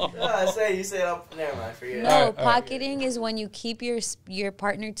 I say you say it. Never mind. Forget. No, pocketing is when you keep your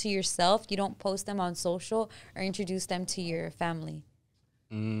partner to yourself. You don't post them on social or introduce them to your family.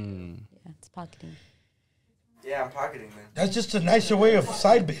 Yeah, it's pocketing. Yeah, I'm pocketing them. That's just a nicer way of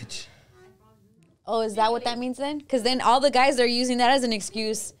side bitch. Oh, is that what that means then? Because then all the guys are using that as an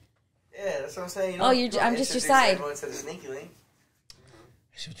excuse. Yeah, that's what I'm saying. You Oh, I'm just your side. Going to the sneaky link.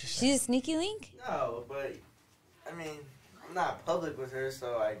 She's a sneaky link? No, but I mean, I'm not public with her,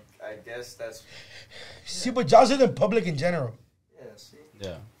 so I guess that's. See, but Josh isn't public in general. Yeah. See.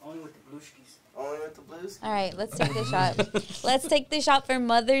 Yeah. Only with the blueskis. Only with the blues. All right, let's take the shot. Let's take the shot for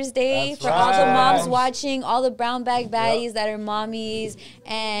Mother's Day, That's for all the right. moms watching, all the brown bag baddies that are mommies,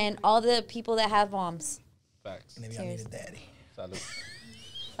 and all the people that have moms. Facts. Maybe I need a daddy. Salud.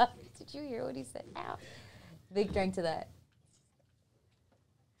 Did you hear what he said? Ow. Big drink to that.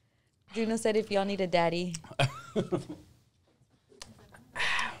 Juno said if y'all need a daddy.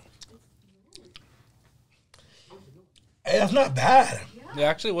 Hey, that's not bad. Yeah,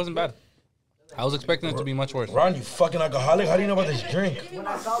 actually, it wasn't bad. I was expecting it to be much worse. Ron, you fucking alcoholic. How do you know about this drink? When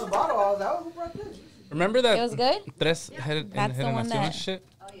I saw the bottle, I was like, "Oh, who brought this?" Remember that? It was good? Tres headed That's the one that- shit?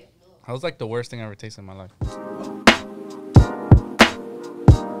 That was like the worst thing I ever tasted in my life.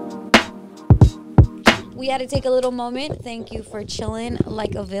 We had to take a little moment. Thank you for chilling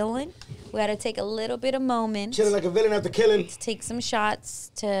like a villain. We had to take a little bit of moment Chilling like a villain after killing. to take some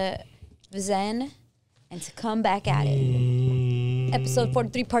shots to zen and to come back at it. Episode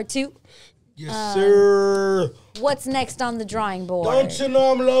 43, part 2. Yes, sir. What's next on the drawing board? Don't you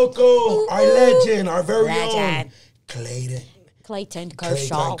know I'm local? Our legend, our very Legend. own Clayton Clayton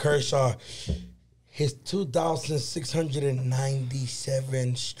Kershaw. Kershaw. His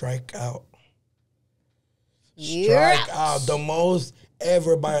 2,697 strikeout. Yeah. Strikeout. The most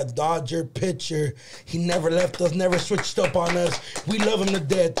ever buy a Dodger pitcher. He never left us, never switched up on us. We love him to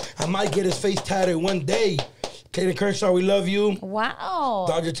death. I might get his face tatted one day. Clayton Kershaw, we love you. Wow.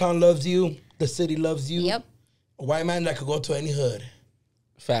 Dodger Town loves you. The city loves you. Yep. A white man that could go to any hood.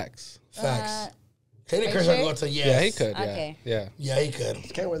 Facts. Facts. Clayton are you Kershaw sure? could go to yes. Yeah, he could. Yeah. Okay. Yeah. Yeah, he could.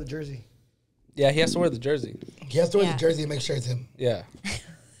 Can't wear the jersey. Yeah, he has to wear the jersey. He has to wear Yeah. the jersey and make sure it's him. Yeah.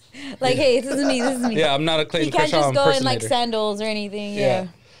 Like, hey, this is me. This is me. Yeah, I'm not a Clayton You can't Kershaw just go in like impersonator. sandals or anything. Yeah.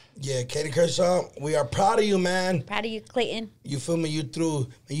 Yeah, Clayton Kershaw, we are proud of you, man. Proud of you, Clayton. You feel me? You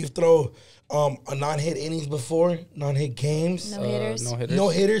throw a non-hit innings before, non-hit games. No hitters. No hitters. No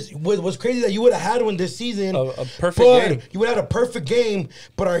hitters. What's crazy that you would have had one this season. A perfect but game. You would have had a perfect game,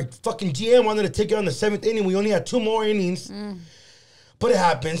 but our fucking GM wanted to take it on the 7th inning. We only had 2 more innings. But it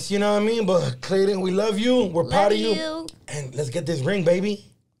happens, you know what I mean? But Clayton, we love you. We're proud of you. And let's get this ring, baby.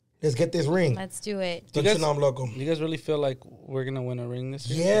 Let's get this ring. Let's do it. Don't guys- you know I'm loco? You guys really feel like we're gonna win a ring this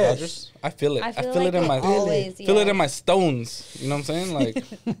year? Yes. Dodgers? I feel it. I feel it like in we my always, feel it yes. in my stones. You know what I'm saying?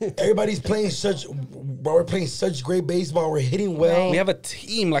 Like Everybody's playing we're playing such great baseball. We're hitting well. Right. we have a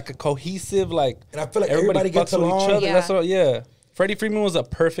team, like a cohesive, like And I feel like everybody gets fucks with along. each other. Yeah. That's what. Yeah. Freddie Freeman was a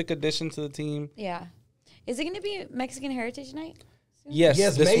perfect addition to the team. Yeah. Is it going to be Mexican Heritage Night? Yes.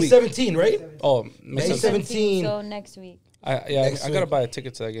 Yes, this May week. 17, right? Oh, May May 17. So next week. I Next gotta week. buy a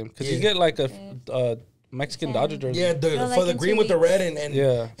ticket to that game because Yeah. you get like a Mexican Dodger jersey. Yeah, No, like for the in green 2 with the weeks. red and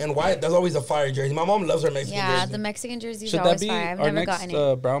Yeah. and white. That's always a fire jersey. My mom loves her Mexican Yeah, jersey. the Mexican jerseys Should are that always be fire. I've our never next gotten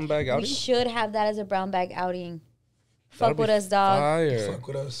it. brown bag We outing? should have that as a brown bag outing. That'll Fuck with be us, dog. Fire. Fuck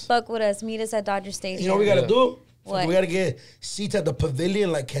with us. Fuck with us. Meet us at Dodger Stadium. You know what we gotta Yeah. do? What? We gotta get seats at the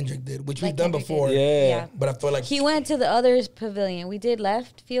pavilion like Kendrick did, which Like we've done Kendrick before. did. Yeah. Yeah. But I feel like He went to the other pavilion. We did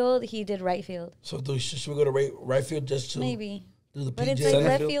left field. He did right field. so. Should we go to right field just to Maybe. do the But PJ? it's like Center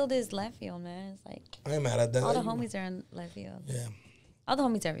left field? field is left field, man. It's like I ain't mad at that. all the homies are in left field. Yeah, All the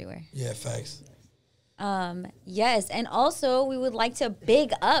homies everywhere. yeah, facts. Yes, and also we would like to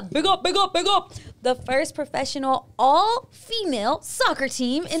big up the first professional all-female soccer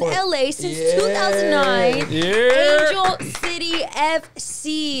team in Fuck. LA since Yeah. 2009. Yeah. Angel City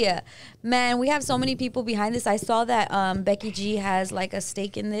FC. Man, we have so many people behind this. I saw that Becky G has like a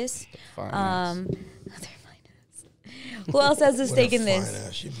stake in this. Finance. Their finance. Who else has a stake in this? Fine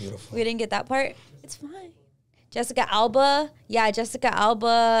ass. She beautiful. We didn't get that part. It's fine. Jessica Alba. Yeah, Jessica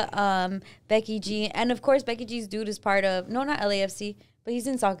Alba, Becky G. And of course, Becky G's dude is part of, no, not LAFC, but he's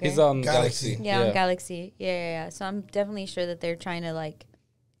in soccer. He's on Galaxy. Galaxy. yeah, on Galaxy. Yeah. So I'm definitely sure that they're trying to like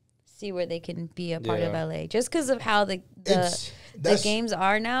see where they can be a part of Yeah. LA. Just because of how the That's- games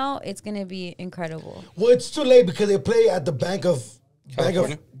are now, it's going to be incredible. Well, it's too late because they play at the Bank of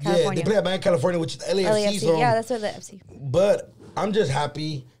California? Yeah, they California. play at Bank of California, which is LAFC. LAFC. So, Yeah, that's what the FC. but I'm just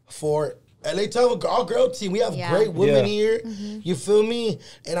happy for LA to have a all-girl team. We have Yeah. great women Yeah. here. You feel me?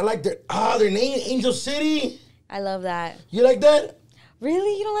 And I like their name, Angel City. I love that. You like that?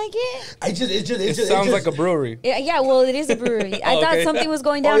 Really? You don't like it? It sounds like a brewery. Yeah, well, it is a brewery. I Oh, thought okay. something was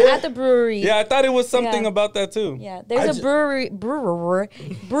going down yeah? at the brewery. Yeah, I thought it was something Yeah. about that too. Yeah, there's I a ju-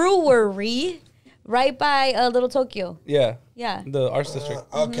 brewery right by Little Tokyo. Yeah. Yeah. The Arts District.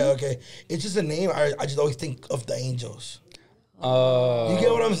 Okay. It's just a name. I just always think of the Angels. Uh, You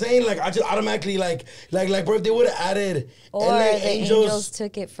get what I'm saying? Like I just automatically like bro, if they would have added Or LA the Angels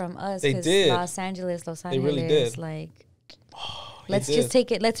took it from us. They 'cause did. Los Angeles, They really did. Like, let's did. just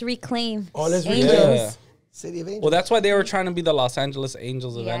take it. Let's reclaim. Oh, let's Angels. reclaim. yeah. City of Angels. Well, that's why they were trying to be the Los Angeles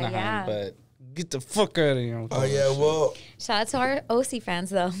Angels of Yeah, Anaheim, yeah. but get the fuck out of here. with Oh all yeah, that shit. well, Shout out to our OC fans,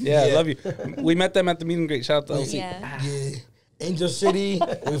 though. Yeah, Yeah. I love you. We met them at the meet and greet. Shout out to LC. Yeah. yeah. Angel City,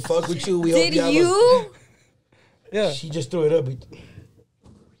 we fuck with you. We Did hope have you? Yeah. She just threw it up. He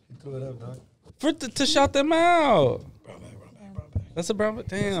threw it up, dog. To shout them out. That's a brown.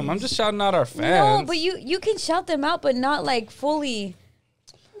 Damn, I'm just shouting out our No, fans. but you can shout them out, but not like fully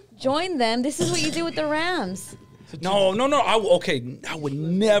join them. This is what you do with the Rams. No. I would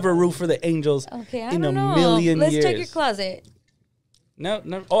never root for the Angels Okay, I in a don't know. million Let's years. check your closet. No.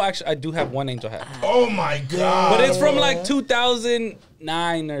 Oh, actually, I do have one Angel hat, Oh my god! but it's from like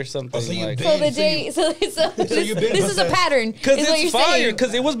 2009 or something. Oh, so you like, big- So the So day, you- so this, you've been this is a possessed. pattern. Because is what it's you're fire. saying.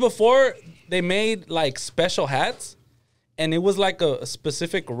 Because it was before they made like special hats, and it was like a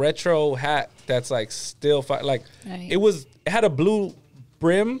specific retro hat that's like still fire. Like Right. it had a blue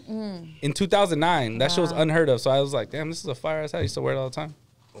brim in 2009. That shit was unheard of. So I was like, damn, this is a fire ass hat. I used to wear it all the time.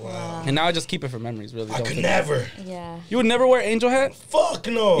 Wow. And now I just keep it for memories. Really, I don't could think- never. Yeah. You would never wear Angel hat, Fuck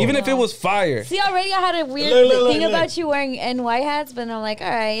no. even if it was fire. See, already I had a weird Look, thing look. about you wearing NY hats, but I'm like, all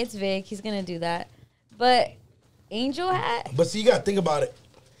right, it's Vic. He's gonna do that. But Angel hat, But see, you gotta think about it.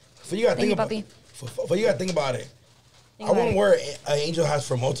 For you gotta Think think about about me. For you gotta think about it. I wouldn't wear an Angel has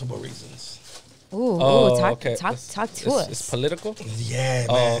for multiple reasons. Ooh, talk to us. It's political? Yeah,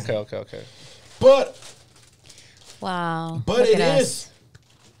 man. Oh, okay. But Look it at is. us.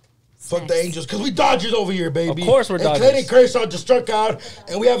 Fuck the Angels, because we Dodgers over here, baby. Of course we're Dodgers. Clayton Kershaw just struck out,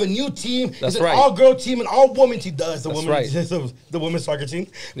 and we have a new team. That's it's right. an all-girl team and all-woman team. Does the That's women, right. the women's soccer team.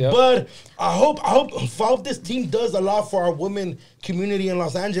 Yep. But I hope this team does a lot for our women community in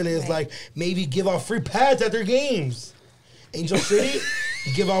Los Angeles. Right. Like maybe give out free pads at their games. Angel City,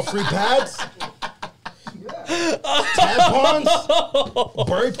 give out free pads. Tampons,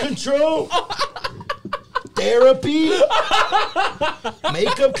 birth control, therapy,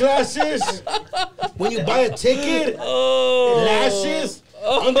 makeup classes. When you buy a ticket, lashes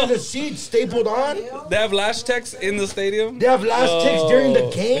under the seat stapled on. They have lash techs in the stadium? They have lash ticks during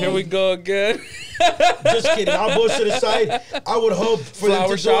the game. Here we go again. Just kidding. I'll bullshit aside. I would hope for them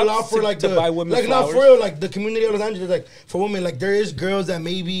Flower to go out shops for like to the buy women like flowers. not for real, like the community of Los Angeles, like for women, like there is girls that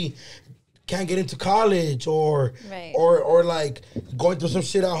maybe can't get into college or Right. or like going through some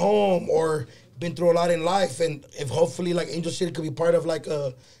shit at home or been through a lot in life, and if hopefully like Angel City could be part of like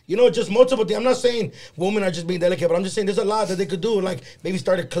just multiple things. I'm not saying women are just being delicate, but I'm just saying there's a lot that they could do, like maybe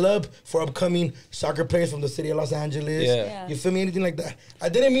start a club for upcoming soccer players from the city of Los Angeles. Yeah. You feel me? Anything like that. I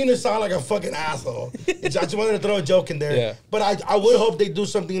didn't mean to sound like a fucking asshole. I just wanted to throw a joke in there. Yeah. But I would hope they do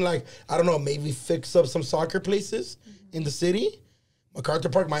something like, I don't know, maybe fix up some soccer places in the city. MacArthur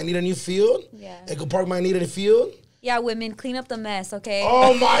Park might need a new field. Yeah. Echo Park might need a field. Yeah, women, clean up the mess, okay?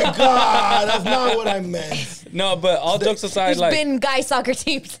 Oh my God, that's not what I meant. No, but all jokes aside, There's like been guy soccer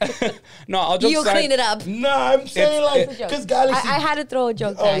teams. no, all jokes You aside, clean it up. Nah, I'm saying like, because Galaxy. I had to throw a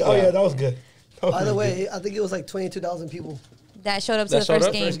joke oh, back. oh yeah, that was good. By the way, I think it was like 22,000 people. That showed up to That the showed first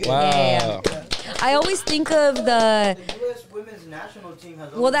up? game. First game. Wow. Yeah. I always think of the. The U.S. women's national team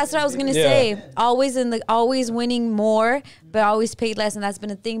has. Well, that's what I was gonna Yeah. say. Always winning more, but always paid less, and that's been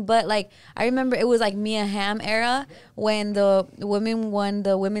a thing. But like, I remember it was like Mia Hamm era when the women won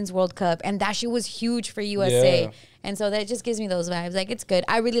the Women's World Cup, and that shit was huge for USA. Yeah. And so that just gives me those vibes. Like, it's good.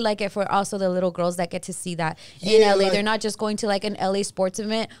 I really like it for also the little girls that get to see that in Yeah, LA. like- They're not just going to like an LA sports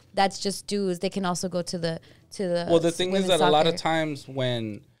event. That's just dudes. They can also go to the well, the thing is women's that a lot of soccer. times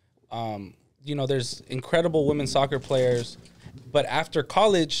when, there's incredible women's soccer players, but after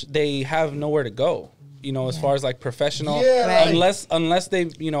college they have nowhere to go. As far as like professional, Yeah. Right. unless they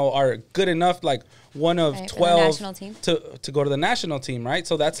are good enough, like one of Right, for the 12 national team. to go to the national team, right?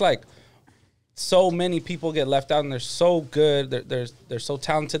 So that's like so many people get left out, and they're so good, they're so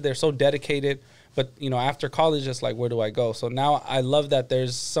talented, they're so dedicated. But after college, it's like, where do I go? So now I love that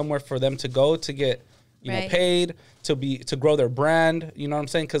there's somewhere for them to go to get Right. paid, to grow their brand. You know what I'm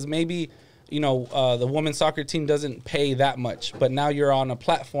saying? Because maybe the women's soccer team doesn't pay that much, but now you're on a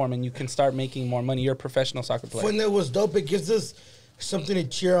platform and you can start making more money. You're a professional soccer player. When it was dope, it gives us something to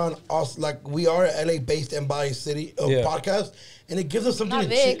cheer on us. Like, we are an LA-based and by city Yeah. podcast, and it gives us something Not to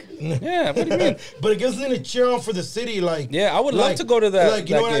big. cheer. Yeah, what do you mean? But it gives us something to cheer on for the city. Like, Yeah, I would love to go to that- Like,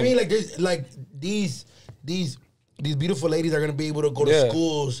 you that know what I game. mean? Like, there's like these beautiful ladies are gonna be able to go to Yeah.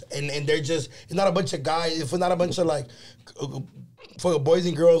 schools, and they're just, it's not a bunch of guys. If it's not a bunch of like for boys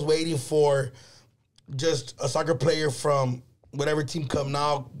and girls waiting for just a soccer player from whatever team come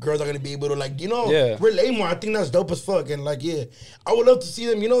now, girls are gonna be able to Yeah. relay more. I think that's dope as fuck. And like, yeah, I would love to see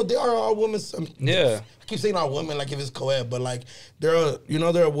them. They are all women. Yeah. I keep saying all women like if it's co-ed, but like they're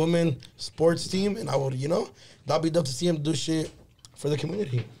a women sports team, and I would that'd be dope to see them do shit for the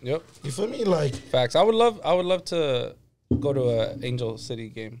community. Yep. You feel me? Like, Facts. I would love to go to a Angel City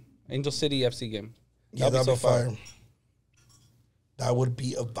game, Angel City FC game. yeah, that'd be so fire. fire. That would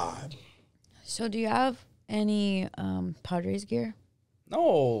be a vibe. So do you have any Padres gear?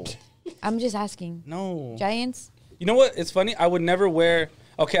 No, I'm just asking. no. Giants? You know what? It's funny. I would never wear.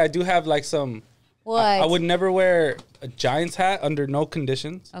 Okay, I do have like some. What? I would never wear a Giants hat under no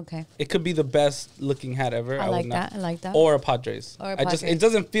conditions. Okay. It could be the best looking hat ever. I would like not- that. I like that. Or a Padres. Or a It Padres.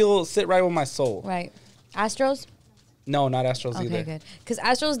 doesn't sit right with my soul. Right. Astros? No, not Astros Okay, either. good. Because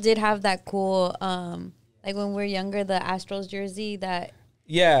Astros did have that cool, like when we were younger, the Astros jersey that.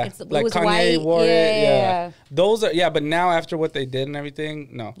 Yeah, It like was Kanye white. wore it. Yeah. Yeah, those are but now after what they did and everything,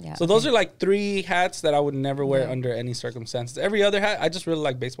 no. Yeah, So those are like 3 hats that I would never wear under any circumstances. Every other hat, I just really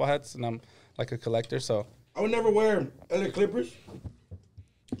like baseball hats, and I'm like a collector. So I would never wear LA Clippers.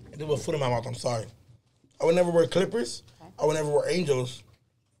 I did a foot in my mouth. I'm sorry. I would never wear Clippers. I would never wear Angels.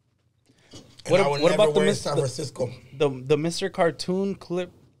 And What I would ab- what never about the wear Miss- San Francisco. the Mr. Cartoon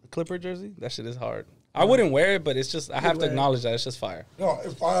Clipper jersey, that shit is hard. I wouldn't wear it, but it's just I have to wear it. acknowledge that it's just fire. No,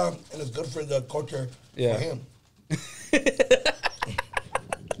 it's fire, and it's good for the culture Yeah. for him.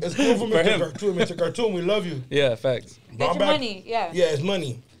 It's cool for For Mr. him. Cartoon. Mr. Cartoon, we love you. Yeah, facts. Get your money. Yeah. Yeah, it's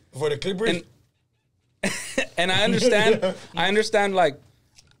money for the Clippers. And I understand. I understand. Like,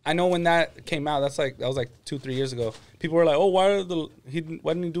 I know when that came out, that was like 2-3 years ago. People were like, "Oh, why didn't he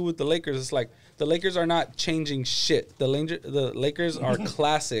do with the Lakers?" It's like the Lakers are not changing shit. The Lakers are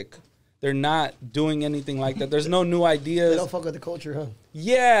classic. They're not doing anything like that. There's no new ideas. They don't fuck with the culture, huh?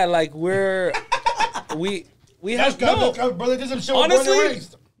 Yeah, like we have no. Brother, this is Honestly,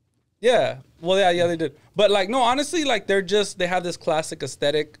 yeah. Well, yeah, they did. But like, no, honestly, like they have this classic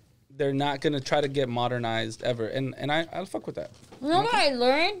aesthetic. They're not gonna try to get modernized ever, and I'll fuck with that. You know what I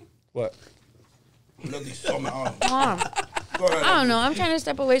learned? What? I don't know. I'm trying to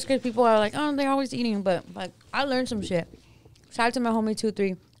step away because people are like, oh, they're always eating. But like, I learned some shit. Shout out to my homie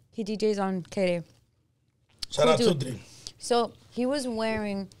 2-3. He DJs on K-Day. Shout out 2-3. So he was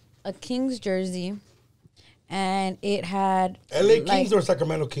wearing a Kings jersey, and it had LA Kings or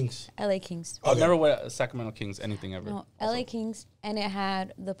Sacramento Kings? LA Kings. I'll never wear Sacramento Kings anything ever. No, LA Kings, and it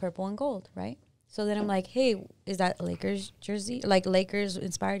had the purple and gold, right? So then I'm like, hey, is that a Lakers jersey? Like Lakers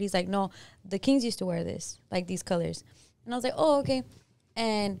inspired? He's like, no, the Kings used to wear this, like these colors. And I was like, oh, okay.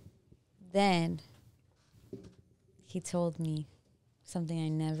 And then he told me something I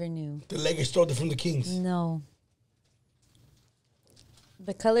never knew. The Lakers stole it from the Kings. No.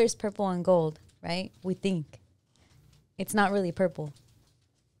 The color is purple and gold, right? We think. It's not really purple.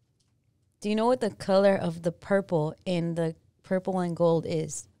 Do you know what the color of the purple in the purple and gold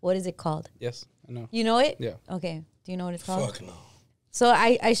is? What is it called? Yes, I know. You know it? Yeah. Okay. Do you know what it's called? Fuck no. So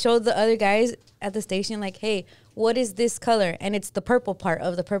I showed the other guys at the station, like, hey, what is this color? And it's the purple part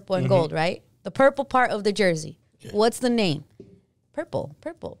of the purple and gold, right? The purple part of the jersey. Yeah. What's the name? Purple,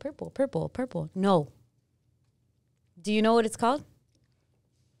 purple, purple, purple, purple. No. Do you know what it's called?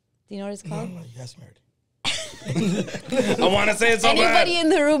 Do you know what it's called? No, yes, married. I want to say it's Anybody in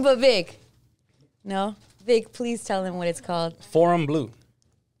the room but Vic? No? Vic, please tell him what it's called. Forum blue.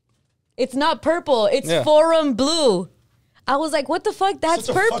 It's not purple. It's Forum blue. I was like, what the fuck? That's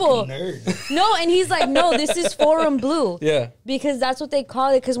Such a purple. fucking nerd. No, and he's like, no, this is Forum blue. Yeah. Because that's what they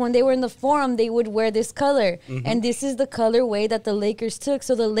call it. Because when they were in the Forum, they would wear this color. Mm-hmm. And this is the colorway that the Lakers took.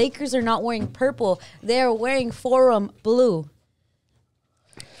 So the Lakers are not wearing purple. They're wearing Forum blue.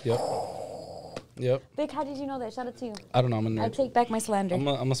 Yep. Vic, how did you know that? Shout out to you. I don't know. I'm a nerd. I take back my slander.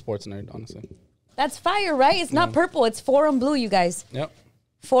 I'm a sports nerd, honestly. That's fire, right? It's not purple. It's Forum blue, you guys. Yep.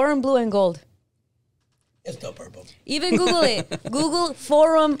 Forum blue and gold. It's still purple. Even Google it. Google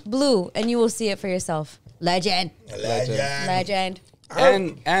Forum blue, and you will see it for yourself. Legend.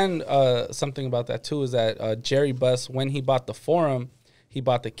 And something about that too is that Jerry Buss, when he bought the Forum, he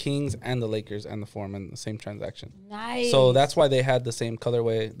bought the Kings and the Lakers and the Forum in the same transaction. Nice. So that's why they had the same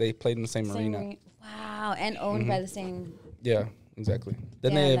colorway. They played in the same arena. Wow, and owned by the same. Yeah, exactly.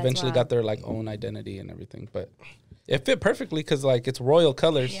 Then they eventually got their like own identity and everything, but it fit perfectly because like it's royal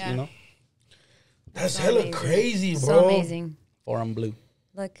colors, you know. That's hella amazing. Crazy, bro. So amazing. Forum blue.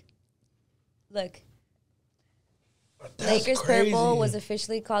 Look. That's Lakers crazy. purple was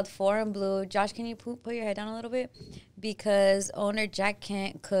officially called Forum blue. Josh, can you put your head down a little bit? Because owner Jack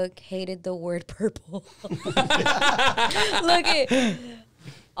Kent Cook hated the word purple. Look at.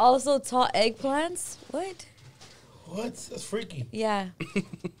 Also tall eggplants. What? That's freaky. Yeah.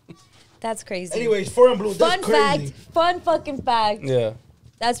 That's crazy. Anyways, Forum blue. That's crazy. Fun fucking fact. Yeah.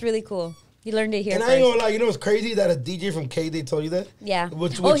 That's really cool. You learned it here. And I ain't gonna lie, you know what's crazy? That a DJ from K-Day told you that? Yeah.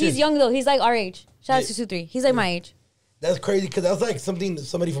 He's young though. He's like our age. Shout out to 2-3. He's like my age. That's crazy because that's like something that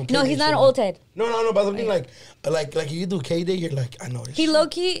somebody from K-Day. No, he's not an old head. No, but something like if you do K-Day, you're like, I know this. He low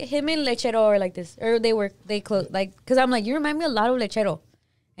key, him and Lechero are like this, or they close like because I'm like, you remind me a lot of Lechero,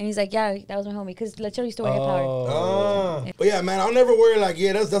 and he's like, yeah, that was my homie because Lechero used to wear hip power. But yeah, man, I'll never wear like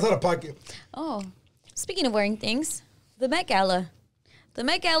that's out of pocket. Oh, speaking of wearing things, the Met Gala. The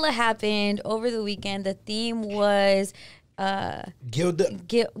Met Gala happened over the weekend. The theme was Gildan.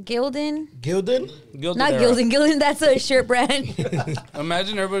 Not era. Gildan, that's a shirt brand.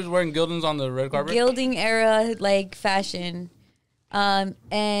 Imagine everybody's wearing Gildans on the red carpet. Gilding era like fashion. And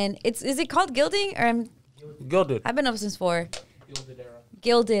is it called gilding or Gilded. I've been up since 4.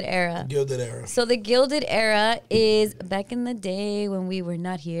 Gilded era. So the gilded era is back in the day when we were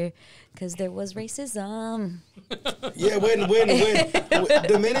not here because there was racism. Yeah, when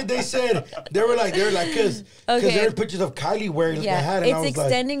the minute they said they were like because there were pictures of Kylie wearing the hat, and it's I was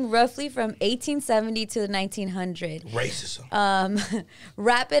extending roughly from 1870 to 1900. Racism.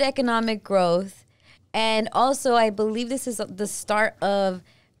 Rapid economic growth, and also I believe this is the start of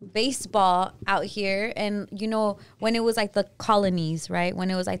baseball out here. And you know when it was like the colonies, right? When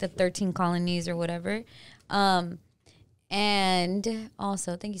it was like the 13 colonies or whatever. And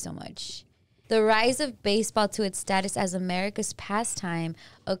also, thank you so much. The rise of baseball to its status as America's pastime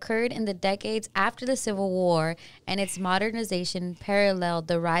occurred in the decades after the Civil War, and its modernization paralleled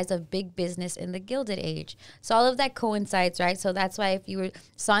the rise of big business in the Gilded Age. So all of that coincides, right? So that's why if you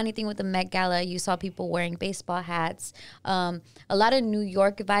saw anything with the Met Gala, you saw people wearing baseball hats. A lot of New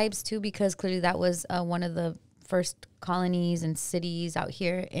York vibes too, because clearly that was one of the first colonies and cities out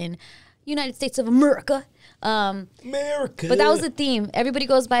here in United States of America. America. But that was the theme. Everybody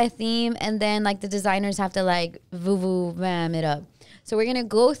goes by a theme, and then like the designers have to like voo vam it up. So we're gonna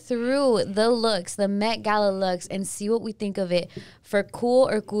go through the looks, the Met Gala looks, and see what we think of it for cool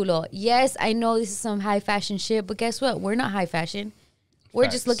or culo. Yes, I know this is some high fashion shit, but guess what? We're not high fashion. We're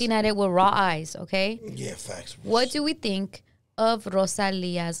just looking at it with raw eyes, okay? Yeah, facts. What do we think of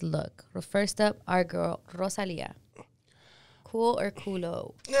Rosalia's look? First up, our girl, Rosalia. Cool or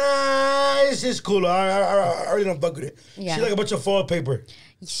culo? Nah, it's just cool. I already don't fuck with it. Yeah. She's like a bunch of foil paper.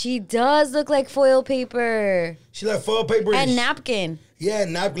 She does look like foil paper. She like foil paper. And napkin. Yeah,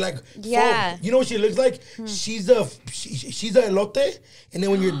 like Yeah. You know what she looks like? She's a elote, and then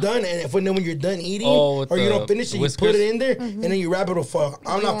when you're done, when you're done eating, or you don't finish it, you put it in there, and then you wrap it with foil.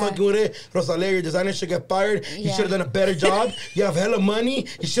 I'm not fucking with it. Rosalia, your designer should get fired. You should have done a better job. You have hella money.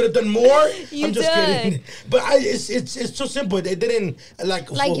 You should have done more. I'm just kidding. But it's so simple. They didn't like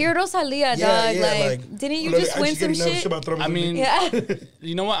you're Rosalia, dog. Like, didn't you just win some shit? I mean,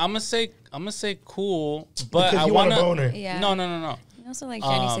 you know what? I'm gonna say cool, but because I you wanna. Want a boner. Yeah. No. You also like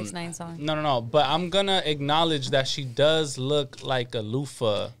Jenny 6ix9ine song. No. But I'm gonna acknowledge that she does look like a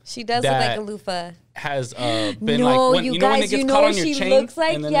loofah. She does look like a loofah. Has been no, like when, you know guys, when it gets caught on your chain, looks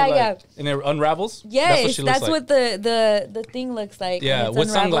like? and then and it unravels. Yes, that's like. what the thing looks like. Yeah, with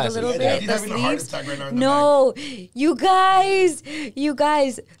sunglasses. A little bit. The sleeves. Right no, you guys,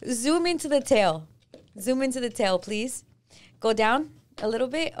 zoom into the tail. Zoom into the tail, please. Go down a little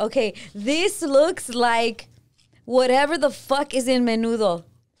bit. Okay, this looks like whatever the fuck is in menudo.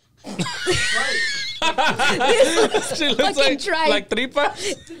 She looks like tripa.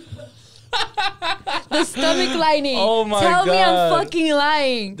 The stomach lining. Oh my God. Tell me I'm fucking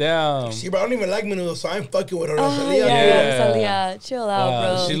lying. Damn. See, bro, I don't even like menudo, so I'm fucking with her. Rosalia. Chill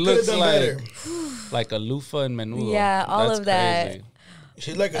out, bro. She looks like a loofah and menudo. Yeah, all That's of that. Crazy.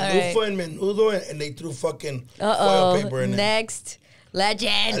 She's like a loofah and menudo, and they threw fucking foil paper in it. Next.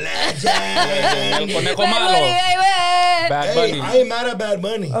 Legend. El Conejo Malo. Bad Bunny. I ain't mad at Bad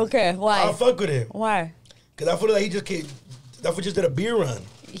Bunny. Okay, why? I'll fuck with him. Why? Because I feel like that fool just did a beer run.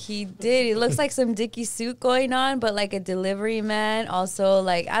 He did. It looks like some Dickie suit going on, but like a delivery man. Also,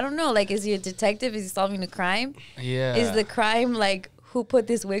 like, I don't know. Like, is he a detective? Is he solving a crime? Yeah. Is the crime like who put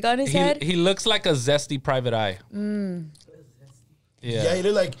this wig on his head? He looks like a zesty private eye. Yeah, he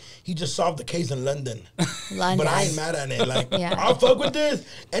look like he just solved the case in London. But I ain't mad at it. Like, I'll fuck with this.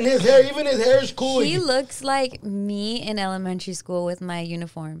 And his hair, even his hair is cool. He looks like me in elementary school with my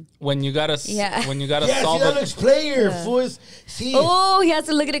uniform. When you gotta solve that looks player. See. Oh, he has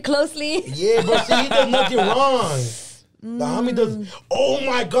to look at it closely. Yeah, bro. See, he does nothing wrong. The homie does. Oh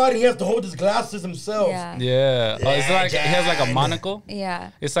my God, he has to hold his glasses himself. Yeah. It's like he has like a monocle. Yeah.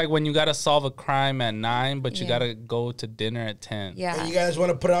 It's like when you gotta solve a crime at 9, but you gotta go to dinner at 10. Yeah. And you guys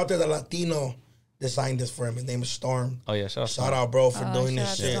want to put out there the Latino designed this for him. His name is Storm. Oh yeah, shout out, bro, for doing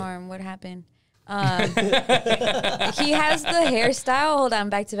this shit. Storm, what happened? He has the hairstyle. Hold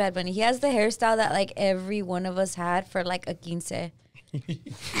on, back to Bad Bunny. He has the hairstyle that like every one of us had for like a quince.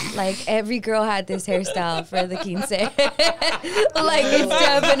 Like every girl had this hairstyle for the quince. Like it's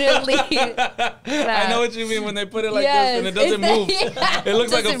definitely. I know what you mean when they put it like this and it doesn't move. It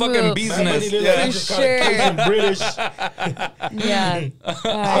looks like a fucking bee's nest. Yeah, for sure. British. Yeah.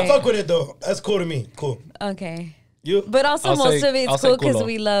 I fuck with it though. That's cool to me. Cool. Okay. You? But also most of it's cool because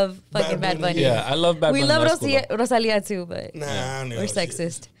we love fucking Bad Bunny. Yeah, I love Bad Bunny. We love Rosalia too, but we're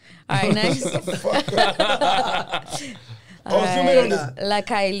sexist. All right, next. La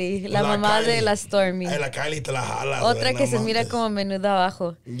Kylie, la mamá de la Stormy. La Kylie te la jala. Otra que se mira como menudo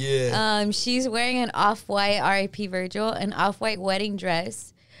abajo. Yeah. She's wearing an off-white R.I.P. Virgil, an off-white wedding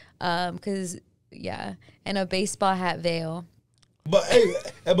dress, and a baseball hat veil. But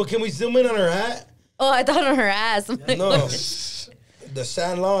but can we zoom in on her hat? Oh, I thought on her ass. No. The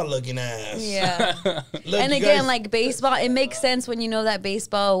San Lawn looking ass. Yeah. Look, and again, like baseball, it makes sense when you know that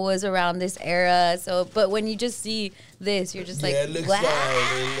baseball was around this era. So, but when you just see this, you're just like, it looks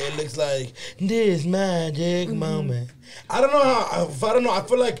it looks like this magic moment. I don't know how. I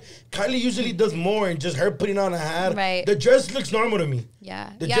feel like Kylie usually does more and just her putting on a hat. Right. The dress looks normal to me.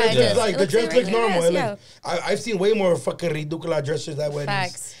 Yeah. The dress looks normal. Yes, I've seen way more fucking ridiculous dresses at weddings.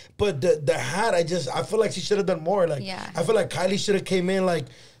 Facts. But the hat, I feel like she should have done more. Like, I feel like Kylie should have came in like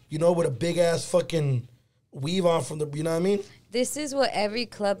you know, with a big ass fucking weave on from the, you know what I mean? This is what every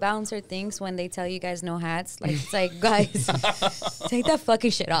club bouncer thinks when they tell you guys no hats. Like, it's like, guys, take that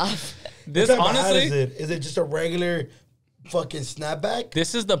fucking shit off. This What type of hat honestly, is it? Is it just a regular fucking snapback?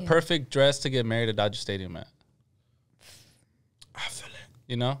 this is the perfect dress to get married at Dodger Stadium at. I feel it.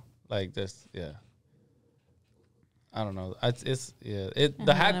 You know, like this. Yeah. I don't know. It's yeah.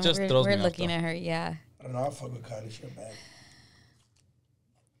 The hat just throws me We're off. looking though. at her, yeah. I don't know. I fuck with Kylie. She a bad.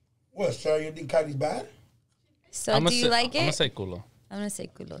 What, Sarah? You think Kylie's bad? So do you like it? I'm gonna say culo. I'm gonna say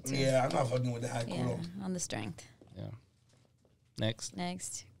culo too. Yeah, I'm not fucking with the hat. Yeah, Cool. on the strength. Yeah. Next.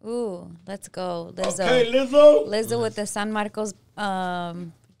 Next. Ooh, let's go. Lizzo. Okay, Lizzo. Lizzo with the San Marcos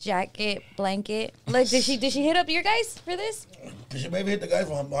jacket, blanket. Like, did she hit up your guys for this? She maybe hit the guy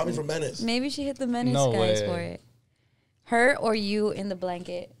from Bobby from Venice. Maybe she hit the Menace No guys way. for it. Her or you in the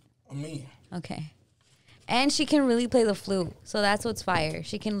blanket. Me. Okay. And she can really play the flute. So that's what's fire.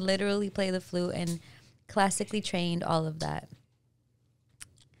 She can literally play the flute and classically trained all of that.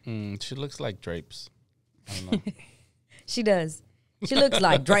 She looks like drapes. I don't know. She does. She looks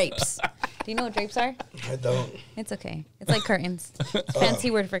like drapes. Do you know what drapes are? I don't. It's okay. It's like curtains.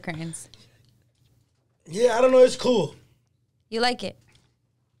 Fancy word for curtains. Yeah, I don't know. It's cool. You like it?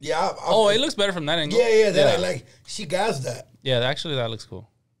 Yeah. Oh, it looks better from that angle. Yeah. That like she gas that, Yeah, actually, that looks cool.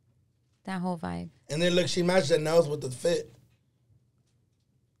 That whole vibe. and then look, she matched that nails with the fit.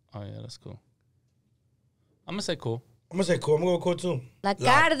 Oh yeah, that's cool. I'm gonna say cool. I'm gonna say cool. I'm gonna go cool too. La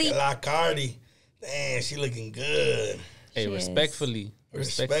Cardi. La Cardi. Damn, she looking good. Hey, She is. respectfully.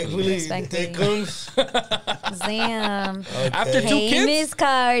 Respectfully, Respectfully. Dickums. Zam. After 2 Hey, kids, Miss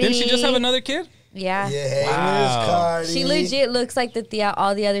Cardi. didn't she just have another kid? Yeah. Yeah, hey, Wow. Miss Cardi. She legit looks like the tia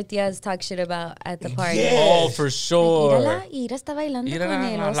all the other tias talk shit about at the party. Yeah. Oh, for sure. Mírala, Ira está bailando con el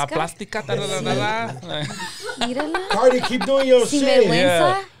Mira la Oscar. plástica. ta, ta, ta, ta, ta. Mírala. Cardi, keep doing your Sin shit.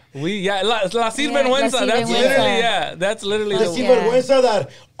 vergüenza. Yeah. La sinvergüenza. la That's sinvergüenza. literally, yeah. That's literally The the Yeah. sinvergüenza that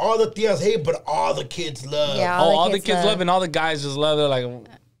all the tias hate, but all the kids love. Yeah. all the kids love and all the guys just love. They're like,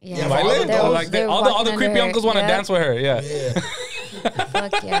 Yeah, baile? they're- Or like they're all the walking creepy under her. uncles want to Yep. dance with her. Yeah. Yeah.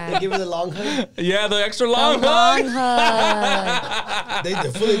 Fuck yeah. Give her the long hug. Yeah, the extra A long long hug. hug. They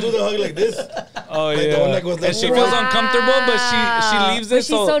fully do the hug like this. Oh the yeah. one that goes And she like- feels uncomfortable, but she leaves it. But she's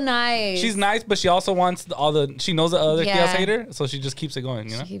so nice. She's nice, but she also wants all the. She knows the other Yeah. tias hate her, so she just keeps it going.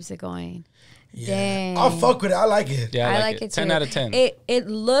 You know. She keeps it going. Yeah. Dang. I'll fuck with it. I like it. Yeah, I like it too. 10 out of 10. It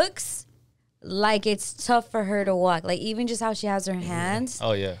looks like it's tough for her to walk. Like even just how she has her hands.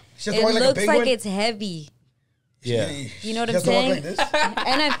 Oh yeah. She has It to walk like a looks penguin. like it's heavy. Yeah. You know what She I'm has to walk saying? like this.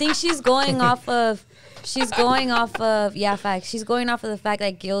 And I think she's going off of yeah, facts. She's going off of the fact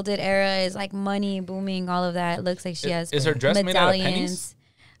that Gilded Era is like money booming, all of that. It looks like she has Is her dress made out of pennies? medallions.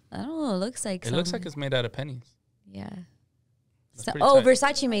 I don't know. It looks like It looks like it's made out of pennies. yeah. That's So, pretty oh, tight.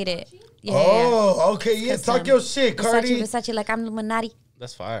 Versace made it. Yeah. Oh, okay. Yeah, Cause, talk your shit, Cardi. Versace, like I'm Illuminati.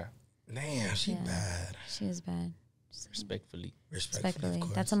 That's fire. Damn, she bad. She is bad. Respectfully. Respectfully.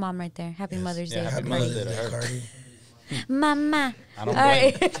 That's a mom right there. Happy Mother's Day. Yeah, happy everybody. Mother's Day to her. Cardi. Mama. I don't All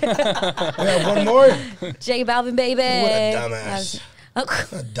right. We have one more. J Balvin, baby. What a dumbass. Oh. A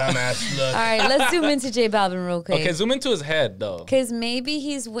dumbass look. All right, let's zoom into J Balvin real quick. Okay, zoom into his head though. Because maybe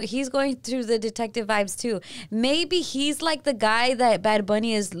he's going through the detective vibes too. Maybe he's like the guy that Bad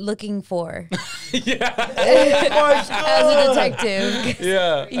Bunny is looking for Yeah. Oh my God. as a detective.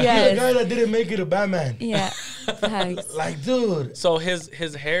 Yeah. He's the guy Yes. that didn't make it a Batman. Yeah. Facts. Like, dude. So his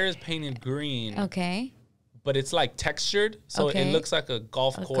hair is painted green, Okay. but it's like textured, so Okay. it looks like a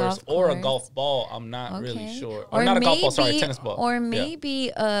golf A course golf or a course. golf ball. I'm not Okay. really sure. Or not a golf ball, sorry, tennis ball. Or Yeah.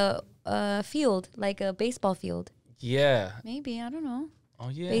 maybe a field, like a baseball field. Yeah. Maybe, I don't know. Oh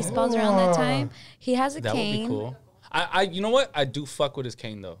yeah. Baseball's around that time. He has a That cane. would be cool. I you know what? I do fuck with his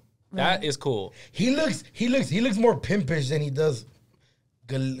cane though. That is cool. He looks more pimpish than he does.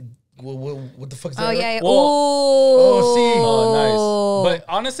 What the fuck's that? Oh yeah. Yeah. Well- Oh, see. Oh, nice. But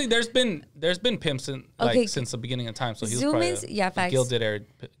honestly, there's been pimps Okay. since the beginning of time. So he was Zoom probably in. Yeah, a facts. gilded era,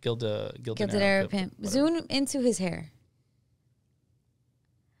 Gilded Era pimp. whatever. Zoom into his hair.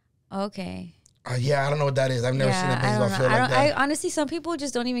 Okay. Yeah, I don't know what that is. I've never seen a I baseball don't know. field I like don't. I that. honestly, some people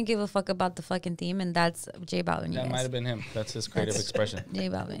just don't even give a fuck about the fucking theme, and that's J Balvin. You That might guys. have been him. That's his creative expression. J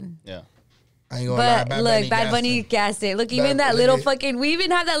Balvin. Yeah. I ain't gonna lie, But look, Bad Bunny gassed it. Look, even that little fucking. We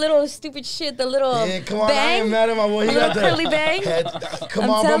even have that little stupid shit. The little Yeah, come on, I bang. ain't mad at my boy. He A little got the curly bang. head. Come I'm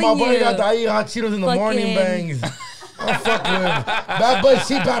on, bro. My telling boy you. got the I eat hot Cheetos in the morning Fucking- bangs. I'm fucking with him. Bad Bunny,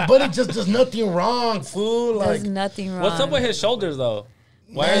 see, Bad Bunny just does nothing wrong, fool. Like, There's nothing wrong. What's up with his shoulders though?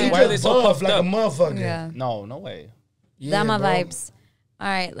 man, Why he are they just so buff puffed like up? a motherfucker. Yeah. No way. Yeah, Dama bro. vibes. All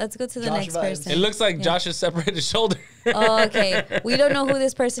right, let's go to the Josh next vibes. person. It looks like Josh has separated his shoulder. Oh, okay. We don't know who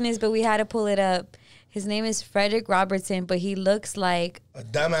this person is, but we had to pull it up. His name is Frederick Robertson, but he looks like A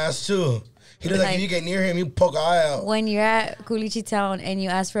dumbass too. He looks like if you get near him, you poke an eye out. when you're at Culichi Town and you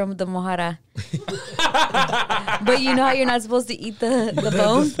ask for the mohara. But you know how you're not supposed to eat the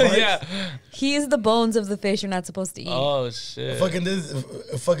bones? Yeah. He is the bones of the fish you're not supposed to eat. Oh shit. Fucking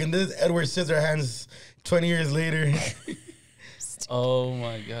this Edward Scissorhands 20 years later. Oh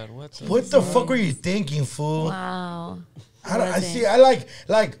my god. What the fuck were you thinking, fool? Wow. I like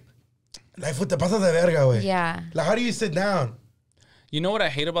what te pasas de verga, güey. Yeah. Like, how do you sit down? You know what I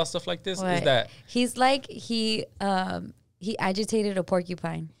hate about stuff like this is What? that He's like he agitated a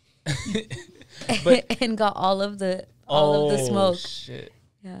porcupine But- and got all of the smoke. Shit.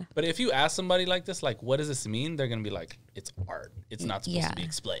 Yeah. But if you ask somebody like this, like, what does this mean? They're gonna be like, it's art. It's not supposed to be Yeah.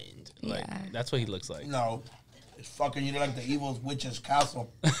 explained. Like, Yeah. that's what he looks like. No. It's fucking, you look like the evil witch's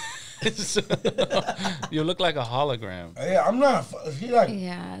castle. You look like a hologram. Yeah, I'm not. He like,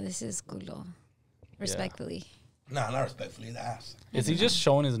 Yeah, this is culo. Respectfully. nah, not respectfully, the ass. Is he just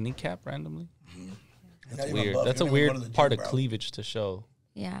showing his kneecap randomly? Not even Weird. buff. That's You a don't even go weird to the part gym, of bro. cleavage to show.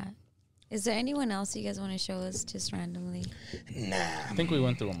 Yeah. Is there anyone else you guys want to show us just randomly? Nah. I think we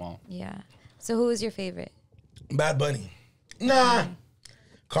went through them all. Yeah. So who is your favorite? Bad Bunny. Nah.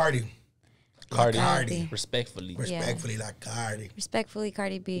 Cardi. Cardi. Cardi. Respectfully. Respectfully, like Cardi. Respectfully,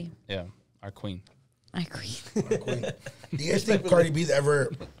 Cardi B. Yeah. Our queen. I agree. Our queen. Do you guys think Cardi B's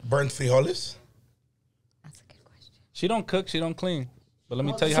ever burnt frijoles? That's a good question. She don't cook. She don't clean. But let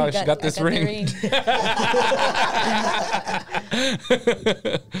me tell you how she got this I got the ring.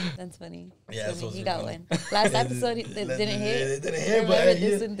 That's funny. Yeah, That's so funny. He it's got funny. one. Last episode it didn't hit. It didn't hit, but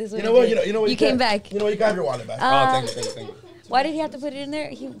Remember this one you it know what? did. You know what? You came got- back. You know what? You got your wallet back. Oh, thank you. Why did he have to put it in there?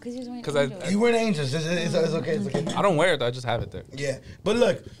 Because he was wearing 'Cause I- angels. You weren't angels. It's okay. It's okay. I don't wear it. I just have it there. Yeah. But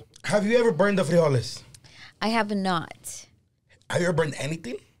look, have you ever burned the frijoles? I have not. Have you ever burned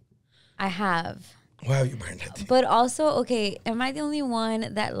anything? I have. Why have you burned that thing? But also, okay, am I the only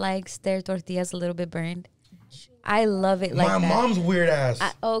one that likes their tortillas a little bit burned? I love it like My that. mom's weird ass.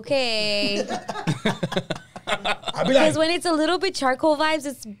 Okay. I'd be like, Because when it's a little bit charcoal vibes,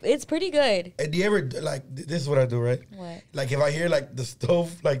 it's pretty good. do you ever, like, this is what I do, right? What? Like, if I hear, like, the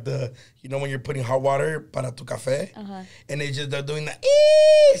stove, like, you know, when you're putting hot water para tu café, and they're doing the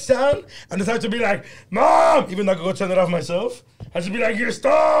ee sound, I just have to be like, Mom! Even though I could go turn it off myself, I should be like, your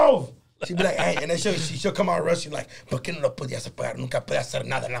stove! She'd be like, hey, and then she'll come out rushing like, ¿por qué no lo podías apagar? Nunca pude hacer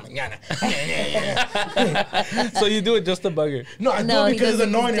nada en la mañana. So you do it just to bug her. No, I No, do it he because it's doesn't.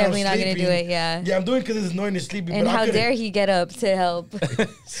 annoying He's and I'm definitely not gonna sleeping. do it, yeah. Yeah, I'm doing it because it's annoying and sleeping. And but how I dare he get up to help?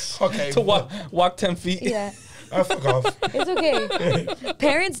 Okay. To walk 10 feet. Yeah. Fuck off. It's okay.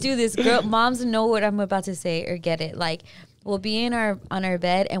 Parents do this. Moms know what I'm about to say or get it. Like, we'll be on our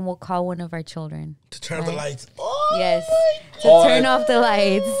bed and we'll call one of our children. To turn off the lights. Oh, Yes. To Oh, turn off the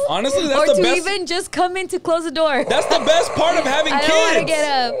lights. Honestly, Or that's the to best. even just come in to close the door. That's the best part of having I kids. don't want to get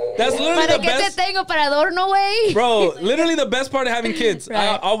up. That's literally ¿Para the qué te best. tengo? ¿Para adorno, güey? Bro, literally the best part of having kids.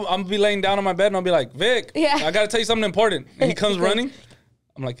 Right. I'll be laying down on my bed and I'll be like, Vic, Yeah. I gotta tell you something important. And he comes running.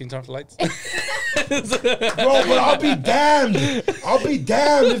 I'm like, can you turn off the lights? Bro, but I'll be damned. I'll be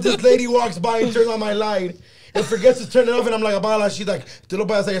damned if this lady walks by and turns on my light and forgets to turn it off and I'm like, Abala, she's like, tú lo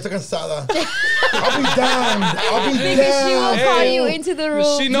puedes hacer, ya estoy cansada. I'll be damned. I'll be Because she will damned. call Hey. you into the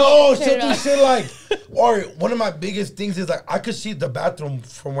room. She No, knows. she'll do shit like, or one of my biggest things is like, I could see the bathroom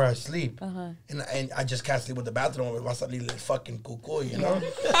from where I sleep. And I just can't sleep with the bathroom. It was a little fucking cuckoo, you know?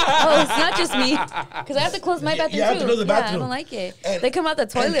 Oh, it's not just me. Because I have to close my bathroom you have too. to close the Yeah, I bathroom. don't like it. And- They come out the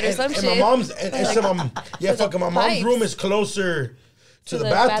toilet or some and shit. my mom's, and so my with the my mom's pipes. room is closer to the the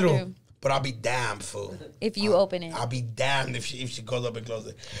bathroom. bathroom. But I'll be damned, fool. If you open it. I'll be damned if she goes up and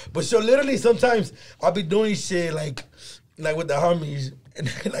closes it. But so literally sometimes I'll be doing shit like with the homies, and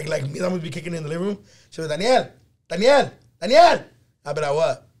like me, I'm gonna be kicking in the living room. She'll be Daniel. I'll be like,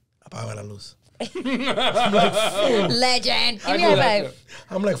 what? Apaga la luz. Legend. Give I me do a that five.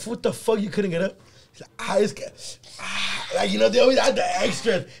 too. I'm like, what the fuck? You couldn't get up? She's like, I just can't. Like, you know, they always add the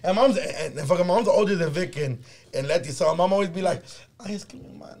extra. And fucking mom's older than Vic and Letty. So mom always be like, ay, es que mi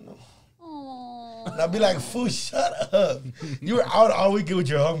hermano. And I'll be like, fool, shut up. You were out all weekend with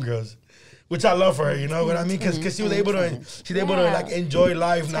your homegirls. Which I love for her, you know what I mean? Because she was able to, like enjoy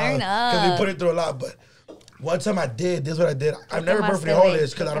life now. Turn Because we up. put it through a lot. But one time I did, this is what I did. I've never burned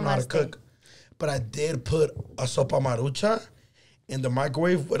frijoles because I don't know how to cook. But I did put a sopa marucha in the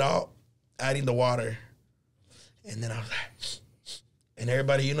microwave without adding the water. And then I was like, and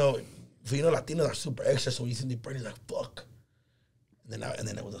everybody, Latinos are super extra, so you see the burn, like, fuck. And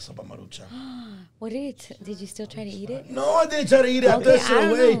then it was a sopa maruchan. What did you still try to eat it? No, I didn't try to eat it. I threw that I shit don't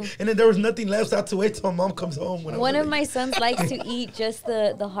away. know. And then there was nothing left, so I had to wait till my mom comes home. One of my sons likes to eat just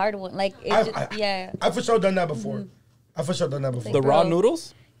the hard one. Like, yeah. I've for sure done that before. I've for sure done that before. The raw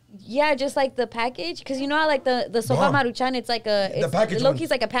noodles? Yeah, just like the package. Because you know how, like, the sopa maruchan, it's like the package Loki's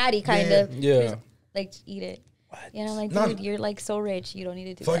like a patty, kind of. Yeah. Just, like, eat it. What? You know, like, No. dude, you're, like, so rich. You don't need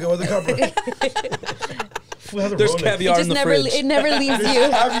to do Fuck that. it, what's the cover? There's caviar in the fridge. It never leaves you.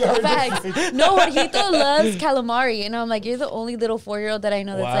 Caviar in the Facts. No, Jorgito loves calamari. And I'm like, you're the only little 4-year-old that I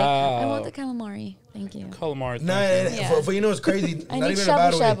know that's like, I want the calamari. Thank you. Calamari. Nah, Yeah. for you know, it's crazy. I Not need even a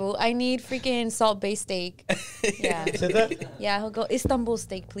bad shabu way. shabu. I need freaking salt-based steak. Yeah. Said that? Yeah, he'll go Istanbul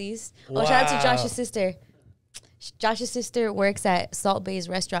steak, please. Oh, shout out to Josh's sister. Josh's sister works at Salt Bay's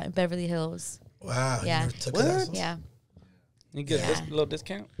restaurant in Beverly Hills. Wow. Yeah. You never took that. Yeah. You get Yeah. a little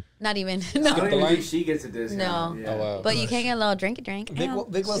discount? Not even. I No. don't the even line? think she gets a discount. No. Yeah. Oh, wow. But you can get a little drink. Vic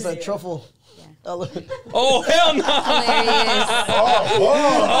wants that truffle. Oh, hell no. Hilarious.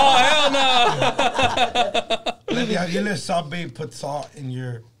 Oh, hell no. Have you let Salt Bae put salt in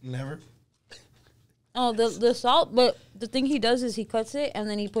your never? Oh, the salt, but the thing he does is he cuts it and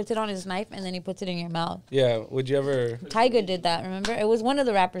then he puts it on his knife and then he puts it in your mouth. Yeah, would you ever... Tyga did that, remember? It was one of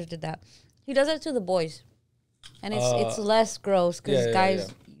the rappers did that. He does that to the boys. And it's less gross because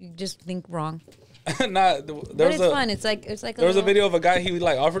guys you just think wrong. Nah, But there it's was fun. It's like there was a little- video of a guy, he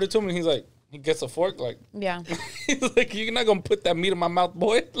like offered it to him and he's like, he gets a fork, like, Yeah. he's like, you're not gonna put that meat in my mouth,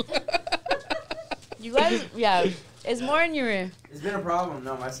 boy. You guys, yeah. It's more in your... It's been a problem.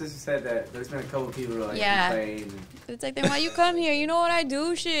 No, my sister said that there's been a couple people who like complain. It's like, then why you come here? You know what I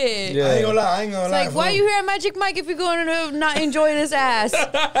do? Shit. Yeah. I ain't gonna lie. It's like, why you here at Magic Mike if you're going to not enjoy this ass?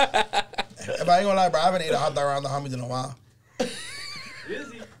 But I ain't gonna lie, bro. I haven't ate a hot dog around the homies in a while.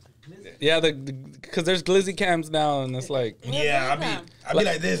 Yeah, because there's glizzy cams now, and it's like... Yeah, I be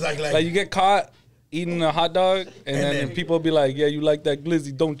like this, like Like, you get caught eating a hot dog, and then people be like, yeah, you like that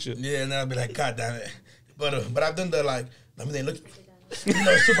glizzy, don't you? yeah, and then I'll be like, God damn it. But I've done the like, I mean, they look, you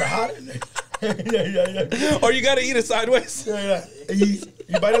know, super hot. yeah. Or you gotta eat it sideways. Yeah. And you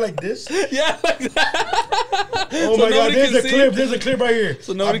bite it like this. Yeah, like that. Oh So my God, nobody there's can a see. clip. There's a clip right here.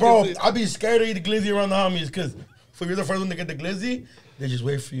 So nobody bro, can see. I'd be scared to eat the glizzy around the homies because if you're the first one to get the glizzy, they just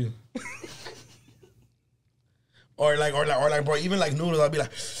wait for you. or like, bro, even like noodles, I'll be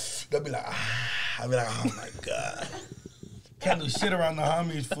like, I'll be like, oh my God. Can't do shit around the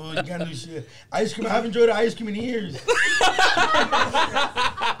homies, fool. You can't do shit. Ice cream, I haven't enjoyed ice cream in years.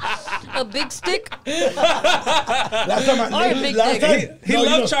 A big stick? Last time Or a big dick. He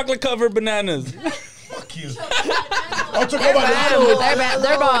loves chocolate covered bananas. Fuck you. I'll talk about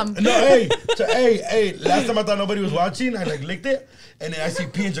They're bomb. No, hey. Last time I thought nobody was watching, I like licked it, and then I see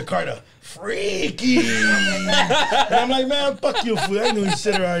P in Jakarta. Freaky. And I'm like, man, fuck you, fool. I ain't doing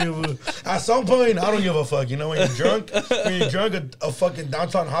shit around you, fool. At some point, I don't give a fuck. You know, when you're drunk, a fucking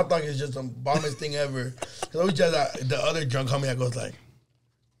downtown hot dog is just the bombest thing ever. Cause always just the other drunk homie that goes like,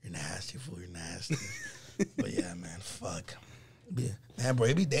 you're nasty, fool. You're nasty. But yeah, man, fuck. Yeah. Man, bro,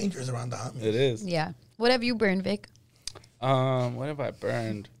 it be dangerous around the homies. It is. Yeah. What have you burned, Vic? What have I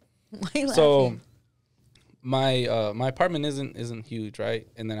burned? Why are you So laughing? my apartment isn't huge, right?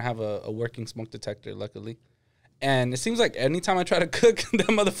 And then I have a working smoke detector, luckily. And it seems like anytime I try to cook, that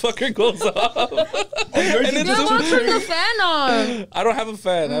motherfucker goes off. And You won't turn the fan on. I don't have a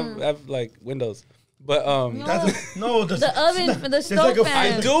fan. I have like windows. But The oven for the stove like a-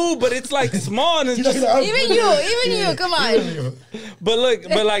 fan. I do, but it's like small and it's just. Even you, come on. But look,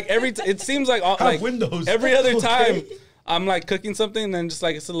 like it seems like like windows. every other Okay. time I'm like cooking something and then just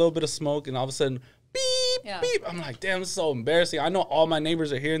like it's a little bit of smoke and all of a sudden beep Yeah. beep. I'm like, damn, this is so embarrassing. I know all my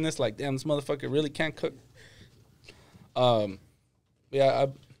neighbors are hearing this. Like, damn, this motherfucker really can't cook. Yeah,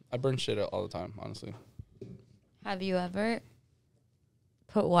 I burn shit all the time, honestly. Have you ever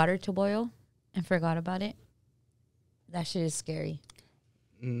put water to boil and forgot about it? That shit is scary.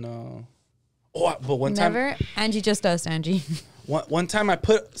 No. Oh, but one time, Never? Angie just does, Angie. one time I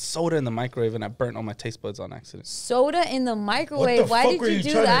put soda in the microwave and I burnt all my taste buds on accident. Soda in the microwave. Why fuck did were you you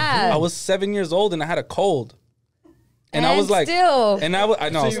do trying to that? I was 7 years old and I had a cold. And I And was like, still. and I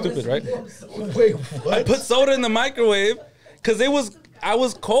know I was stupid, right? Wait, what? I put soda in the microwave because I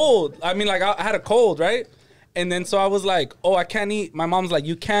was cold. I mean, like I had a cold, right? And then so I was like, oh, I can't eat. My mom's like,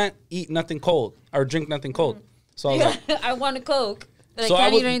 you can't eat nothing cold or drink nothing cold. So I was like, I want a Coke, but so I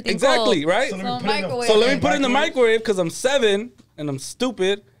can't was eat anything exactly cold. right. So So, let me put it in the- microwave. let me put it in the microwave because I'm 7 and I'm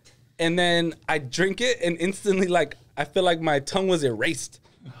stupid. And then I drink it and instantly, like, I feel like my tongue was erased.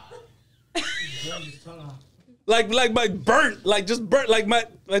 Like my burnt, like just burnt, like my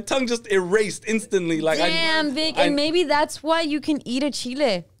tongue just erased instantly. Like Damn, Vic, and maybe that's why you can eat a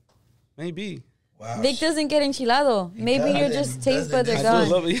chile. Maybe. Wow. Vic doesn't get enchilado. Maybe you're just taste buds are I gone.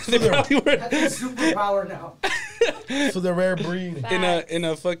 still love it. They probably were That's a superpower now. For the rare breed. in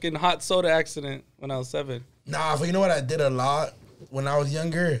a fucking hot soda accident when I was 7. Nah, but you know what I did a lot when I was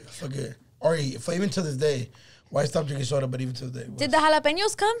younger? Fucking, or even to this day. Why stop drinking soda? But even to this day. Did the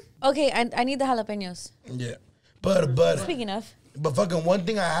jalapenos come? Okay, I need the jalapenos. Yeah. But Speaking of. But fucking one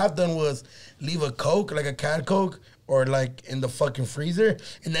thing I have done was leave a Coke, like a canned Coke, or like in the fucking freezer,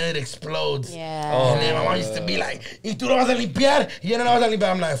 and then it explodes. Yeah. And then my mom used to be like, ¿Y tú lo vas a limpiar? Y yo no lo vas a limpiar.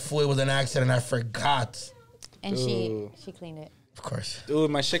 I'm like, fool, it was an accident. I forgot. And she cleaned it. Of course. Dude,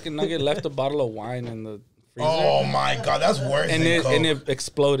 my chicken nugget left a bottle of wine in the freezer. Oh my God, that's worse and than Coke. it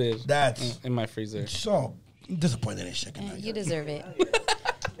exploded. That's in my freezer. so disappointed in chicken. You deserve it.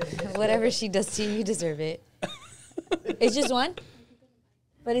 Whatever she does to you, you deserve it. It's just one?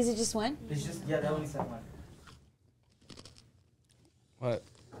 But is it just one? It's just, yeah, that only said one. What?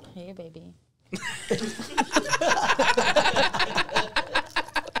 Hey, baby.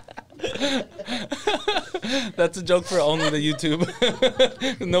 That's a joke for only the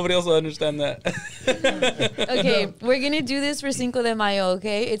YouTube. Nobody else will understand that. Okay, we're going to do this for Cinco de Mayo,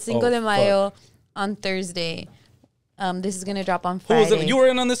 okay? It's Cinco de Mayo on Thursday. This is going to drop on Who was Friday. it? You were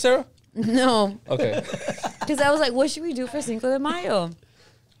in on this, Sarah? No. Okay. Because I was like, what should we do for Cinco de Mayo?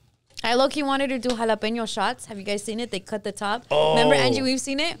 I low-key wanted to do jalapeno shots. Have you guys seen it? They cut the top. Oh. Remember, Angie, we've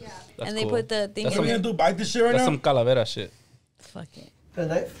seen it? That's And they cool. put the thing That's in What are we it. gonna do? Bite this shit right That's now? some calavera shit. Fuck it. The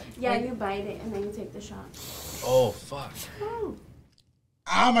knife? Yeah, you bite it and then you take the shot. Oh, fuck.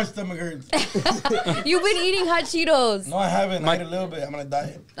 Ah, my stomach hurts. You've been eating hot Cheetos. No, I haven't. I ate a little bit. I'm on a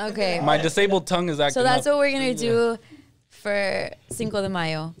diet. Okay. My disabled tongue is acting So that's up. what we're going to do for Cinco de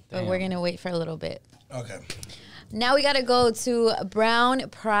Mayo. But Damn. we're going to wait for a little bit. Okay. Now we got to go to Brown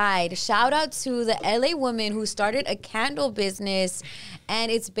Pride. Shout out to the LA woman who started a candle business. And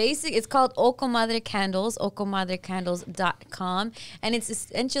it's called Ocomadre Candles, ocomadrecandles.com. And it's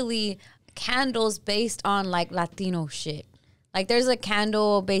essentially candles based on like Latino shit. Like there's a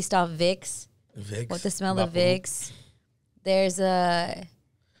candle based off Vicks. Vicks. With the smell of Vicks. There's a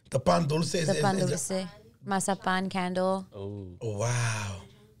The pan dulce the pan dulce, mazapan candle, Oh, Oh, wow.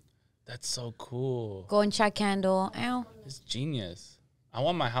 that's so cool. concha candle. Ow, It's genius. I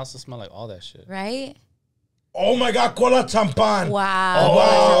want my house to smell like all that shit. right? Oh my God, cola champan. Wow, Oh.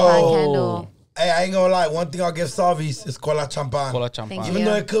 mazapan candle. Hey, I ain't gonna lie. One thing I'll give Salvis is cola champan. Cola Thank champagne. you. Even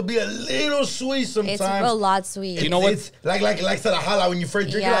though it could be a little sweet sometimes. It's a lot sweet. You know what? It's like Sarajala when you first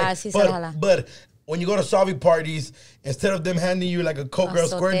drink Yeah, it. sí, Like, Sarajala. but when you go to Salvi parties, instead of them handing you like a Coke or a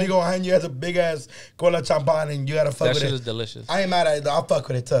squirt, Azote. they gonna hand you as a big ass cola champan and you gotta fuck That with shit it. is delicious. I ain't mad at it though. I'll fuck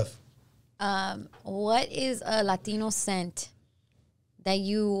with it tough. What is a Latino scent that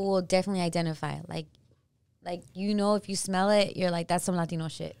you will definitely identify? Like you know, if you smell it, you're like, that's some Latino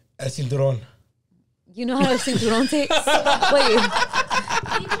shit. El cinturón. You know how a cinturón tastes? Wait,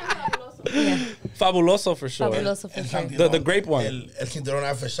 yeah, Fabuloso for sure. fabuloso for El sure. cinturón. The grape one. El cinturón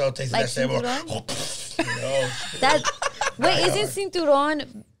I for sure tastes Like that shit. bro. cinturón? That wait, isn't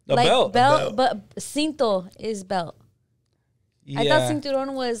cinturón The like belt. belt. but cinto is belt. I thought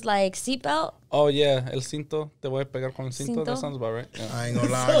cinturón was like seatbelt. Oh, yeah. El cinto. Te voy a pegar con el cinto. Cinto? That sounds about right. Yeah. I ain't gonna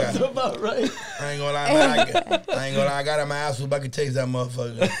lie. That's about right. I ain't gonna lie, man. I ain't gonna lie. I got it in my ass. I can taste that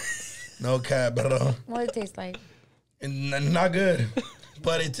motherfucker. No cap, bro. What it tastes like? And not good.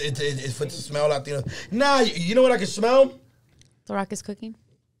 But it's for the smell Latino. Nah, you know what I can smell? The Rock is cooking.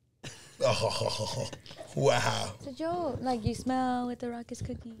 Oh, wow. It's a joke. Like you smell what the Rock is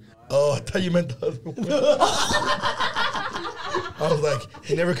cooking. Oh, I thought you meant the other one. I was like,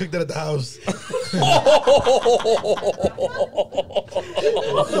 he never cooked that at the house.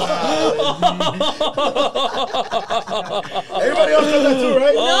 Everybody else does that too,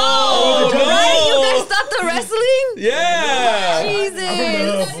 right? No, right? You guys stopped the wrestling? Yeah.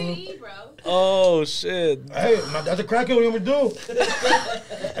 Jesus. Oh, shit. Hey, that's a crackhead. What do you want me to do?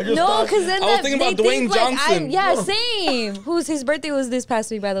 I just No, thought- because then I was that- thinking they about Dwayne think, like, Johnson. yeah, same. His birthday was this past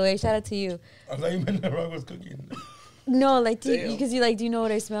week, by the way. Shout out to you. I thought you meant the Rock was cooking. No, like, because you like, do you know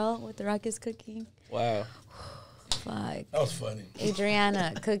what I smell? What the Rock is cooking? Wow. Fuck. That was funny.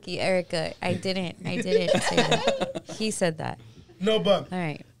 Adriana, Cookie, Erica. I didn't say that. He said that. No, but All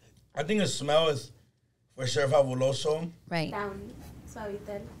right. I think the smell is for sure fabuloso. Right. Down.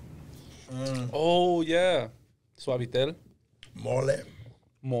 Suavitel. Oh, yeah. Suavitel. Mole,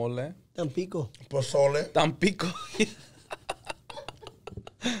 Mole. Tampico. pozole. Tampico.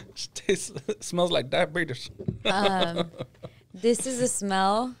 Smells like diabetes. This is a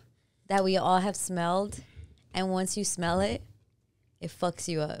smell that we all have smelled, and once you smell it, it fucks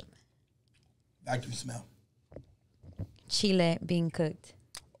you up. Vacuum smell. Chile being cooked.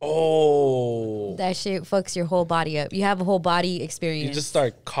 Oh. That shit fucks your whole body up. You have a whole body experience. You just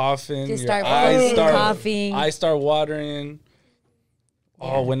start coughing. Just your start eyes start coughing. Eyes start watering.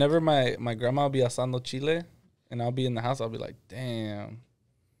 Yeah. Oh, whenever my grandma will be asando chile and I'll be in the house, I'll be like, damn,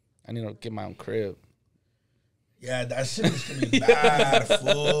 I need to get my own crib. Yeah, that shit used to be bad,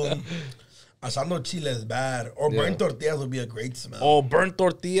 fool. Asando chile is bad. Or burnt tortillas would be a great smell. Oh, burnt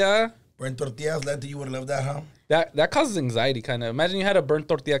tortilla. Burnt tortillas, Lento, you would love that, huh? That causes anxiety, kind of. Imagine you had a burnt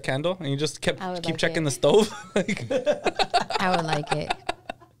tortilla candle and you just keep like checking it. the stove. I would like it.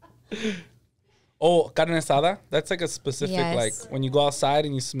 Oh, carne asada. That's like a specific, Yes. like when you go outside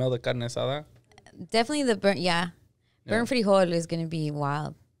and you smell the carne asada. Definitely the burnt, burnt frijol is going to be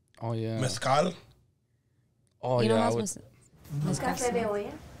wild. Oh, yeah. Mezcal. Oh, You know yeah. how I would, mezcal Café de smells?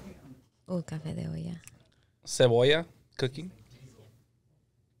 olla. Oh, café de olla. cebolla cooking.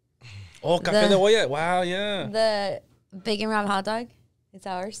 Oh, café de olla. Wow, yeah. The bacon wrapped hot dog. It's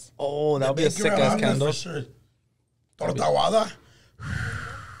ours. Oh, that would be a sick ass candle. For sure. Torta ahumada.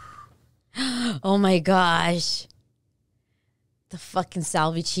 Oh my gosh. The fucking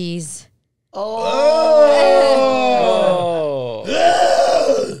salvi cheese. Oh.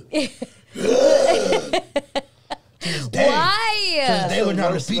 Why? They when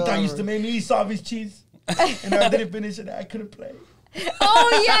Worst Lupita ever. used to make me eat Salvi's cheese. And I didn't finish it. I couldn't play.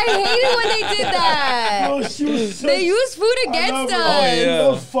 Oh yeah, I hated when they did that. Oh, she was so... They use food I against love us. her. Oh, yeah.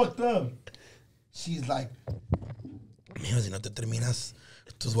 So fucked up. She's like, mijo, si no te terminas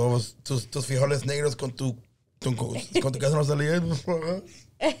tus huevos, tus frijoles negros con tu casa no salía.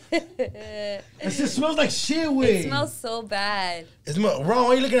 It just smells like shit, way. It smells so bad. It's wrong. Why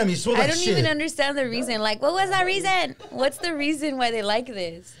are you looking at me? It smells I like don't shit. even understand the reason. Like, what was that reason? What's the reason why they like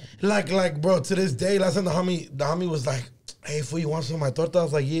this? Like, bro, to this day, last time the homie was like, hey, fool, you want some of my torta? I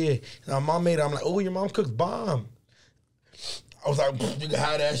was like, yeah. And my mom made it. I'm like, oh, your mom cooks bomb. I was like, you can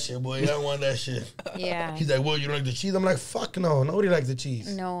have that shit, boy. You don't want that shit. Yeah. He's like, well, you don't like the cheese? I'm like, fuck no. Nobody likes the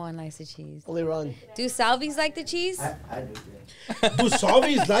cheese. No one likes the cheese. Only Ron. Do Salvies like the cheese? I do. Yeah. Dude,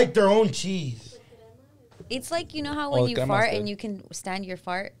 Salvi's like their own cheese. It's like, you know how when you grandma's fart good. and you can stand your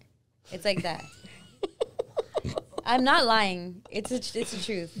fart? It's like that. I'm not lying. It's the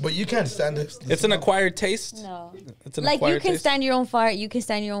truth. But you can't stand it. It's an acquired taste. No. It's an Like, you acquired can taste. stand your own fart. You can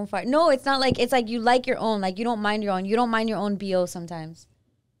stand your own fart. No, it's not like, it's like you like your own. Like, you don't mind your own. You don't mind your own BO sometimes.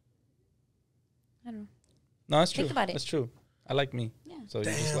 I don't know. No, that's true. Think about it. That's true. I like me. Yeah. So you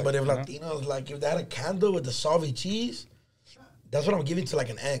just Damn, like, but if you know? Latinos, like, if they had a candle with the Salvi cheese, that's what I'm giving to,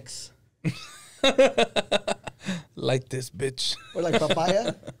 like, an ex. Like this bitch. Or like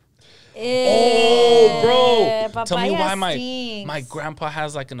papaya. Oh, bro. Tell me papaya why my stinks. grandpa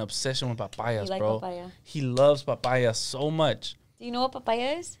has like an obsession with papayas, You like bro. papaya? He loves papaya so much. Do you know what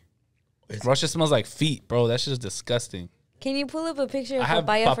papaya is? Bro, it just smells like feet, bro. That shit is disgusting. Can you pull up a picture of I have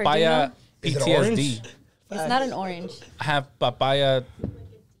papaya, for papaya Dino? Is it PTSD. orange? It's not an orange. I have papaya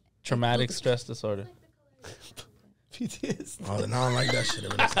traumatic stress disorder. PTSD. Oh, then I don't like that shit.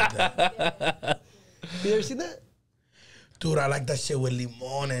 If it looks like that. You ever seen that? Dude, I like that shit with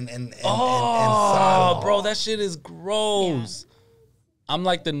limon and Oh, sal. bro, that shit is gross. I'm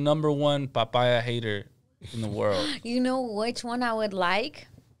like the #1 papaya hater in the world. You know which one I would like?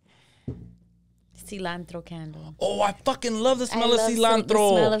 Cilantro candle. Oh, I fucking love the smell of love cilantro. the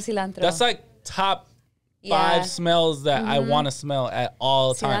smell of cilantro. That's like top 5 smells that I want to smell at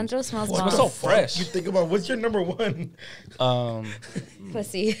all times. Cilantro smells It smells bomb. so fresh. You think about what's your #1?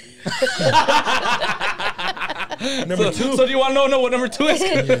 Pussy. Number 2. So do you want to know what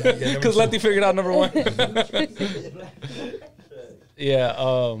 #2 is? Because Letty figured out #1.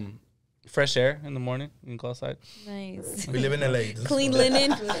 Yeah, fresh air in the morning. You can go outside. Nice. We live in LA. Clean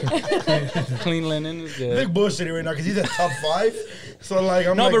linen. Clean linen is good. Big bullshit right now because he's at top 5. So like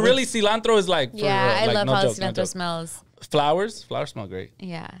I'm No, like, but really, cilantro is like for Yeah, real. I Like, love no how joke, no cilantro joke. smells. Flowers smell great.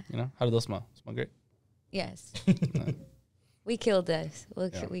 Yeah. You know, how do those smell? Smell great. Yes. We killed this.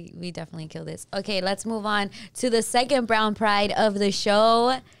 We definitely killed this. Okay, let's move on to the second brown pride of the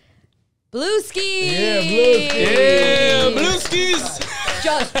show. Blueski. Yeah, Blueski. Yeah, blue skis.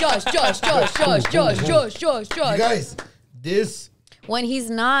 Josh. You guys, this When he's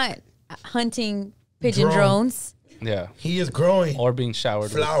not hunting pigeon Drone. drones. Yeah, he is growing. or being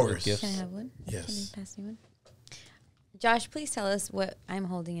showered Flowers. with gifts. Can I have one? Yes. Can you pass me one? Josh, please tell us what I'm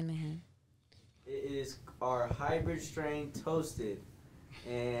holding in my hand. It is our hybrid strain toasted,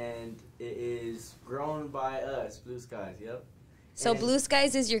 and it is grown by us, Blue Skies. Yep. So And Blue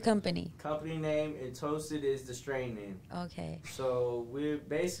Skies is your company. company name and toasted is the strain name. Okay. So we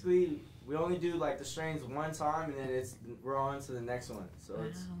we only do like the strains one time, and then we're on to the next one. So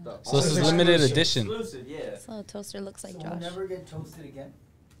it's So this is limited edition. exclusive, yeah. So a toaster looks like So we'll Josh. never get toasted again.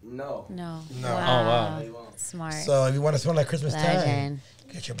 No. No. No. Oh, wow. No, you won't. Smart. So if you want to smell like Christmas time, Legend.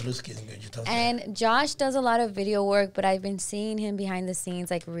 get your blue skis and get your toaster. And Josh does a lot of video work, but I've been seeing him behind the scenes,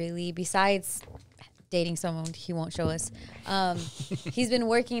 like really, besides dating someone he won't show us. He's been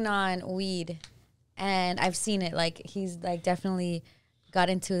working on weed, and I've seen it. Like, he's like definitely got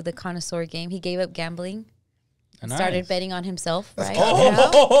into the connoisseur game. He gave up gambling. Nice. Started betting on himself, right?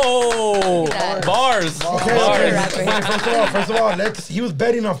 Oh, Look at that. bars. Okay, Bars. okay. First of all, he was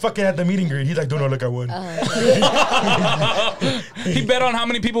betting on fucking at the meet and greet. He's like, do not look at one. He bet on how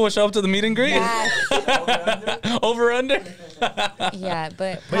many people would show up to the meet and greet. Over under. Yeah,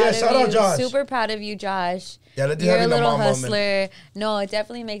 but yeah, shout out Josh. Super proud of you, Josh. Yeah, let You're a having a little mom hustler. moment. No, it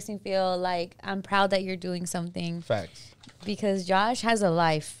definitely makes me feel like I'm proud that you're doing something Facts. because Josh has a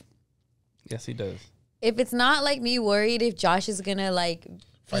life. Yes, he does. If it's not like me worried if Josh is gonna like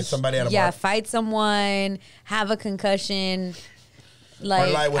Fight somebody at a bar. fight someone, have a concussion,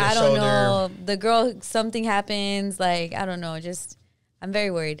 like lie with a I don't shoulder. know, the girl something happens, like I don't know, just I'm very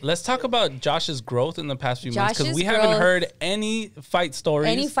worried. Let's talk about Josh's growth in the past few months because Josh's we haven't growth. heard any fight stories.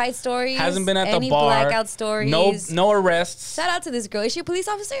 Any fight stories? Hasn't been at the any bar. blackout stories? No arrests. Shout out to this girl. Is she a police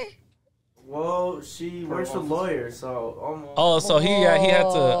officer? Well, she works for lawyers, so almost. Oh, so he had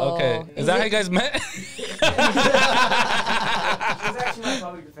to. Okay, is that how you guys met? She's actually my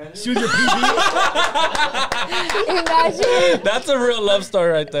public defender. She was your PB. Imagine. That's a real love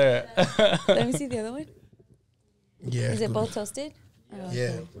story right there. Let me see the other one. Yeah. Is it both toasted?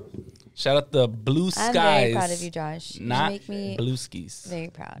 Yeah. Shout out the Blue Skies. I'm very proud of you, Josh. Not you make me Blue Skis. very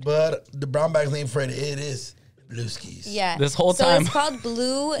proud. But the brown bag's name for it is blue skis. Yeah. This whole so time. it's called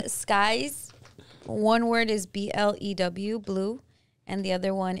Blue Skies. One word is BLEW, blue, and the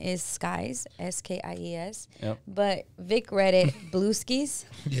other one is skies, SKIES. Yep. But Vic read it blue skis,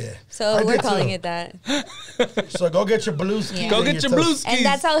 Yeah. so I we're did calling too. it that. So go get your blue skis. Yeah. Go and get your blue toast. skis. And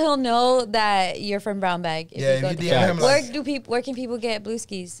that's how he'll know that you're from Brown Bag. Yeah, you go if you there. DM him like, Where can people get blue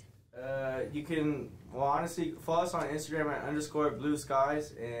skis? You can, well, honestly, follow us on Instagram at _blue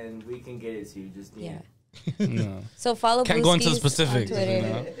skies, and we can get it to you. Just DM. Yeah. No. So follow Can't blue go into skis specifics, on Twitter, you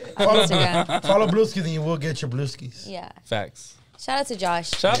know? on Instagram. follow blue skis and you will get your blue skis. Yeah. Facts. Shout out to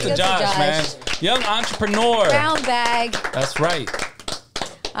Josh. Shout out to Big up Josh, man. Young entrepreneur. Brown Bag. That's right.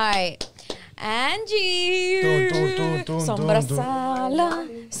 All right. Angie. Dun, dun, dun, dun, Sombra dun, dun. sala.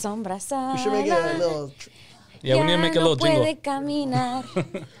 Sombra sala. We should make it a little. Yeah, we need to make a little jingle. puede caminar.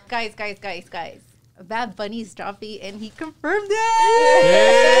 Guys. Bad Bunny's dropping, and he confirmed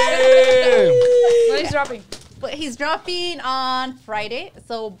it. Hey! When he's dropping. But he's dropping on Friday,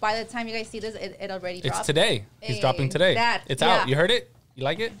 so by the time you guys see this, it already dropped. It's today. He's Hey, dropping today. It's out. yeah. You heard it? You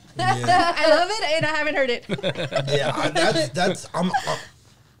like it? I love it, and I haven't heard it. Yeah, that's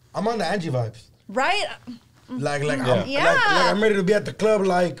I'm on the Angie vibes. Right? Like Yeah. I'm ready to be at the club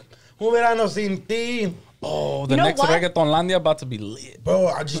like Un Verano Sin Ti. Oh, the You know next what? Reggaetonlandia about to be lit. Bro,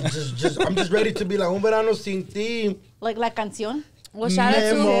 I'm just ready to be like Un Verano Sin Ti. Like La Canción. Well, shout out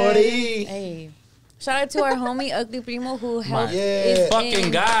to Memory. Hey. Shout out to our homie Ugly Primo who helped Yeah. is Fucking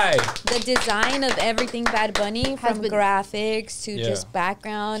in guy. the design of everything Bad Bunny, Has from been- graphics to Yeah. just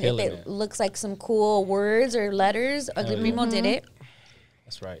background. Killing If it. it looks like some cool words or letters, Ugly Primo did it.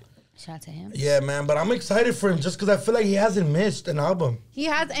 That's right. Shout out to him. Yeah, man, but I'm excited for him just because I feel like he hasn't missed an album. He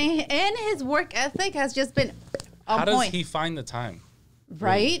has, and his work ethic has just been on How does point. he find the time?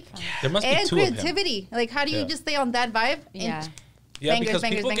 Right? There must be And two of him. creativity. Like, how do you Yeah. just stay on that vibe? Yeah. Yeah, Bangers, because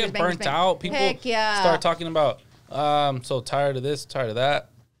bangers, people bangers, get bangers, burnt bangers. out. People Heck yeah. start talking about, so tired of this, tired of that.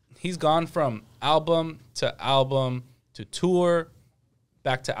 He's gone from album to tour,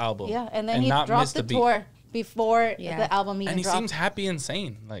 back to album. Yeah, and then he not dropped missed the a beat. tour before Yeah. the album even And he dropped. seems happy and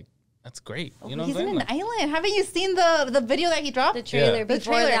sane. Like, that's great. You know He's what I'm in saying? an Like, island. Haven't you seen the video that he dropped? The trailer Yeah. The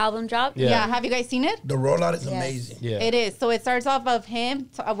before trailer. the album dropped. Yeah. Yeah. Have you guys seen it? The rollout is Yes. amazing. yeah. It is. So it starts off of him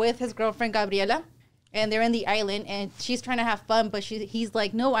with his girlfriend Gabriela, and they're in the island, and she's trying to have fun, but he's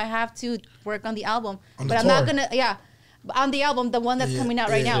like, no, I have to work on the album, On but the I'm not tour. gonna. Yeah. On the album, the one that's Yeah, coming out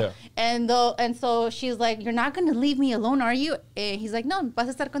right yeah. now, Yeah. and so she's like, "You're not gonna leave me alone, are you?" And he's like, "No, vas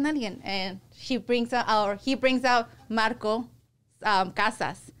a estar con alguien." And he brings out Marco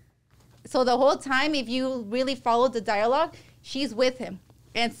Casas. So the whole time, if you really follow the dialogue, she's with him,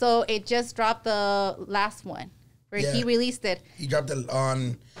 and so it just dropped the last one where he Yeah. released it. He dropped it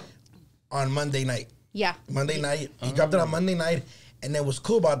on Monday night. Yeah, Monday night. He dropped it on Monday night. And then what's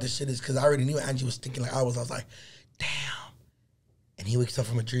cool about this shit is because I already knew Angie was thinking like I was. I was like, damn. And he wakes up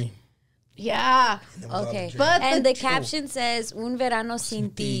from a dream. Yeah. And it was all a Okay. dream. But And the the caption says, Un verano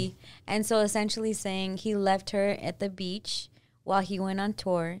sin ti. And so essentially saying he left her at the beach while he went on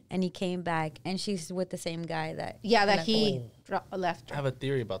tour and he came back and she's with the same guy that that left he away. left I her. have a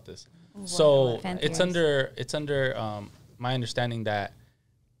theory about this. So Fan it's theories. under my understanding that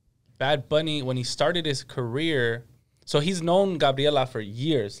Bad Bunny, when he started his career, so he's known Gabriela for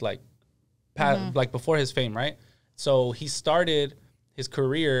years, like like before his fame, right? So he started his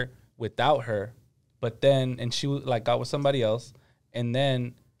career without her, but then and she like got with somebody else, and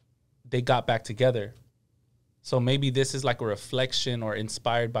then they got back together. So maybe this is like a reflection or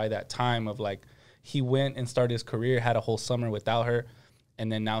inspired by that time of like he went and started his career, had a whole summer without her,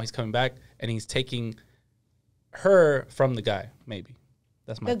 and then now he's coming back and he's taking her from the guy. Maybe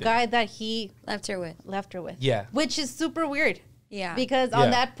that's my The theory. guy that he left her with. left her with. Yeah. Which is super weird. Yeah. Because on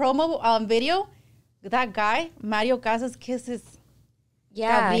Yeah. that promo video, that guy, Mario Casas, kisses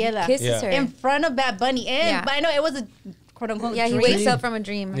Yeah. He Gabriela kisses Yeah. her. in front of Bad Bunny. And Yeah. but I know it was a quote unquote Yeah, he dream. wakes up from a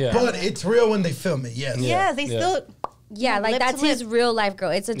dream. Yeah. But it's real when they film it. Yes. Yes, they Yeah. still Yeah, like lip that's to his lip. real life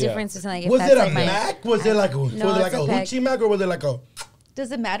girl. It's a Yeah. difference. It's like if Was that's it a like my- Mac? Was it like a No, was it like it's a a Peck. hoochie Mac or was it like a?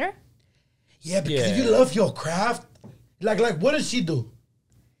 Does it matter? Yeah, because if Yeah. you love your craft, like what does she do?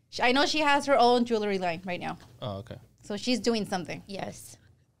 I know she has her own jewelry line right now. Oh, okay. So she's doing something. Yes.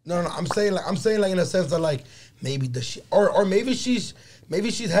 No, I'm saying like in a sense that like maybe the she or maybe she's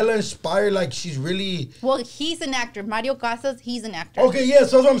hella inspired. Like she's really Well, he's an actor. Mario Casas, he's an actor. okay. Yeah,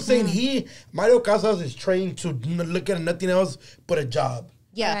 so that's what I'm saying. Mario Casas is trained to look at nothing else but a job.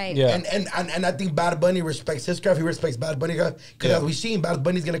 Yeah. Right. Yeah. And I think Bad Bunny respects his craft. He respects Bad Bunny because Yeah. as we've seen, Bad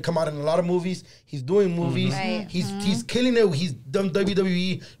Bunny's gonna come out in a lot of movies. He's doing movies. Right. He's killing it. He's done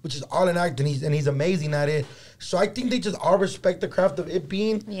WWE, which is all in acting. He's amazing at it. So I think they just all respect the craft of it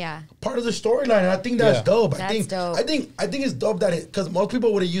being Yeah. part of the storyline. And I think that's Yeah. dope. That's dope. I think it's dope that because most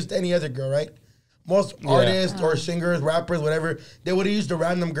people would have used any other girl, right? Most artists or singers, rappers, whatever, they would have used a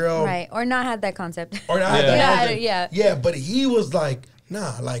random girl. Right. Or not had that concept. Or not Yeah. that Yeah, concept. yeah. Yeah, but he was like,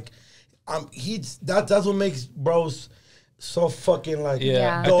 nah, like, that's what makes bros so fucking like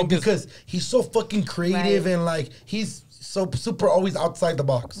Yeah. I dope think it's- because he's so fucking creative Right. and like he's so super always outside the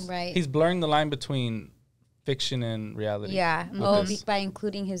box. Right. He's blurring the line between fiction and reality. Yeah. with Oh, this. by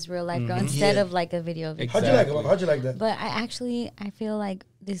including his real life girl instead Yeah. of like a video of it. How'd you like it? Exactly. How'd you like that? But I feel like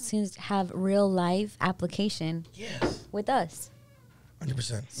this seems to have real life application Yes, with us.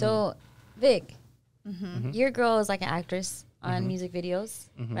 100%. So, Vic, your girl is like an actress on music videos,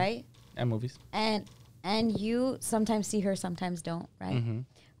 right? And movies. And you sometimes see her, sometimes don't, right?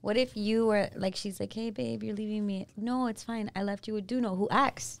 What if you were like, she's like, hey, babe, you're leaving me. No, it's fine. I left you with Duno, who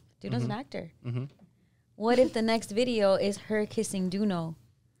acts. Duno's an actor. What if the next video is her kissing Duno,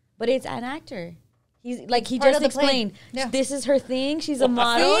 but it's an actor? He's like, he Part just of the play. explained. Yeah. This is her thing. She's a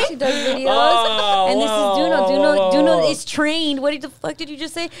model. She does videos, Oh, and this whoa, is Duno. whoa, Duno whoa. is trained. What the fuck did you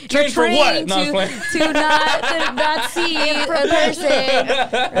just say? Trained for what? No, I'm to, playing. to not see a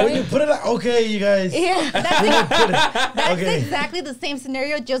person. When you put it like, okay, you guys. Yeah, That's Okay. exactly the same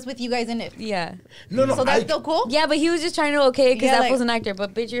scenario, just with you guys in it. yeah, No, So that's still cool? yeah. But he was just trying to because Yeah, that like- was an actor.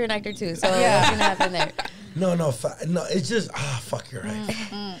 But bitch, you're an actor too. So Yeah. what's gonna happen there? no, it's just fuck, you're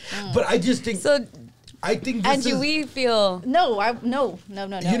right. But I just think So, I think this and do is, we feel? No. No.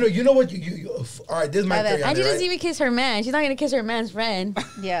 you know what you all right. This is my My bad. theory. on And she it, doesn't right? even kiss her man. She's not gonna kiss her man's friend,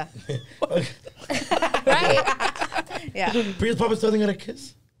 Yeah. right? Yeah. Priya's Papa's still gonna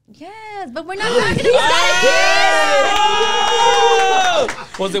kiss. Yes, but we're not talking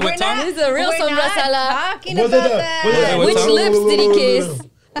Was it with Tom? This is a real sombra sala. talking Was about it that. Was it with Which Tom? lips did he kiss?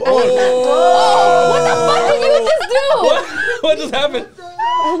 Oh, What the fuck did you just do? What just happened?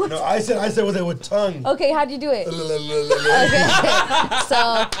 no, I said was it with tongue? Okay, how'd you do it? Okay.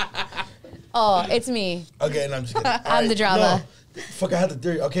 So, it's me. Okay, and I'm just kidding. All I'm the drama. No, fuck, I had the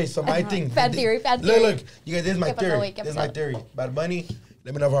theory. Okay, so my thing. Bad theory, bad Look, theory. look, you guys, this is my ¿Qué pasó, theory. güey? ¿Qué This is my pasó? theory. Bad Bunny,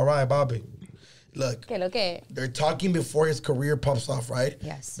 let me know if I ride, Bobby. Look, Que lo que? they're talking before his career pops off, right?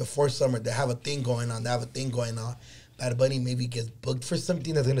 Yes. Before summer, they have a thing going on. Bad Bunny maybe gets booked for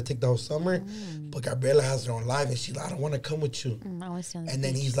something that's gonna take the whole summer, but Gabriela has her own life, and she's like, I don't want to come with you. I always tell And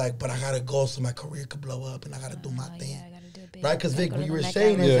then he's like, but I gotta go so my career could blow up, and I gotta do my thing. I gotta do it big. Right? Because Gotta Vic, go what to you the were Met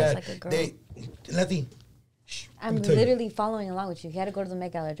saying Gala is dressed that like a girl. Letty, I'm let me tell you. literally following along with you. He had to go to the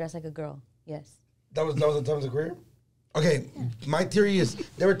Met Gala dressed like a girl. Yes. That was the time of the career? Okay, my theory is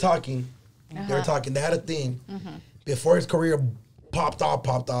they were talking. They were talking. They had a thing. Before his career popped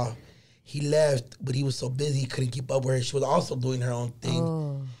off, he left, but he was so busy he couldn't keep up with her. She was also doing her own thing.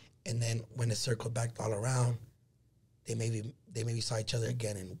 Oh. And then when it circled back all around, they maybe saw each other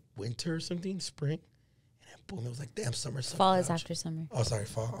again in winter or something, spring. And then boom, it was like damn summer. Fall is after summer. Oh, sorry,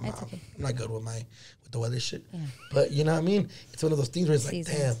 fall. I'm That's okay. not good with the weather shit. Yeah. But you know what I mean? It's one of those things where it's like,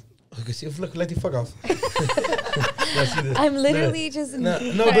 damn. Okay, see, look, let the fuck off. I'm literally just but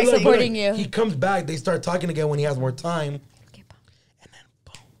look, supporting you. He comes back. They start talking again when he has more time. Okay, and then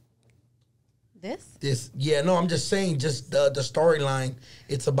boom. This? I'm just saying, just the storyline.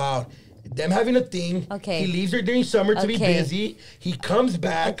 It's about them having a thing. Okay. He leaves her during summer to be busy. He comes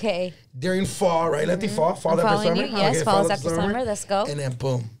back during fall, right? Let the fall I'm after following summer. you. Yes, fall after summer. Let's go. And then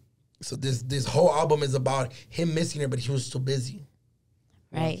boom. So this whole album is about him missing her, but he was too busy.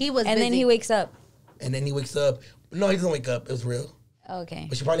 Right. He was and busy. then he wakes up. And then he wakes up. No, he doesn't wake up. It was real. Okay.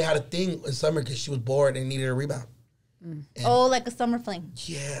 But she probably had a thing in summer because she was bored and needed a rebound. Oh, like a summer fling.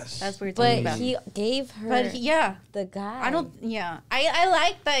 Yes. That's what you're talking But about. he gave her But the guy. I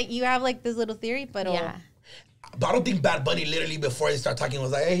like that you have like this little theory, but Yeah. But I don't think Bad Bunny literally before they start talking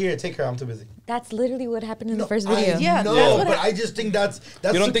was like, hey, here, take her. I'm too busy. That's literally what happened in the first video. Yeah, No, that's what but I just think that's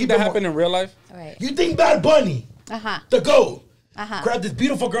You don't to think keep that him- happened in real life? All right. You think Bad Bunny, the GOAT, grabbed this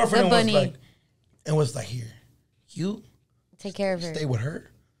beautiful girlfriend The and bunny. was like, here, you Take care of her. stay with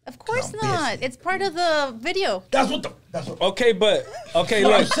her. of course I'm not. busy. It's part of the video. That's what Okay, but what I'm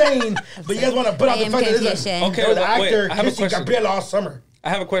look. saying. But you guys want to put out the am fact that there's confusion. Okay, there was an wait, actor I have a kissing question. Gabriela all summer. I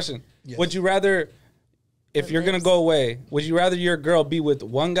have a question. Yes. Would you rather, if you're gonna go away, would you rather your girl be with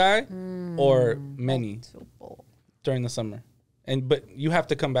one guy or many during the summer? But you have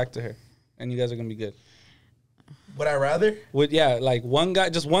to come back to her, and you guys are gonna be good. Would I rather? Like one guy,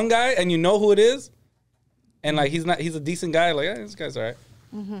 just one guy, and you know who it is, and like he's a decent guy. Like this guy's alright.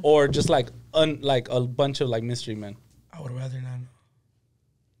 Or just like a bunch of like mystery men. I would rather not know.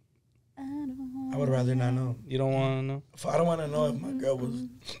 I would rather not know. You don't want to know. I don't want to know if my girl was.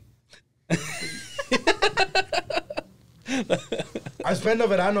 I spent a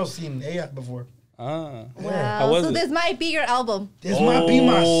Verano Sin Ti before. Ah. Wow. How was so it? this might be your album. This might be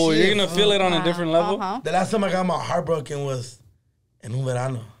my shit. Oh, you're gonna feel it on a different level. Uh-huh. The last time I got my heart broken was in un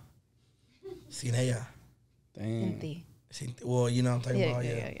verano. Sin ella. Damn. Well, you know what I'm talking Yeah, about.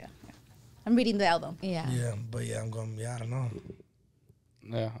 yeah. I'm reading the album. Yeah. Yeah, but I'm going, I don't know.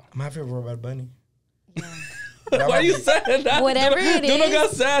 Yeah. I'm happy for Bad Bunny. Why are you sad? Whatever it Duno is. got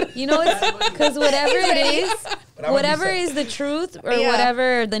sad. You know, it's because whatever it is, But I would be whatever sad. is the truth or Yeah.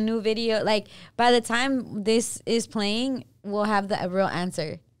 whatever the new video, like by the time this is playing, we'll have the real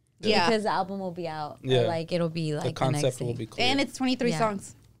answer. Yeah. Because the album will be out. Yeah. Or like it'll be like The concept next will thing. be clear. And it's 23 Yeah.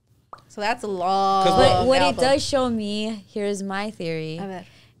 songs. So that's a long But what it album. does show me, here's my theory, A ver.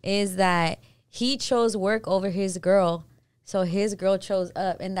 is that he chose work over his girl. So his girl chose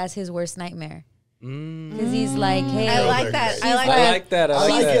up, and that's his worst nightmare. Because he's like, hey. I like that. I like I that. like that. I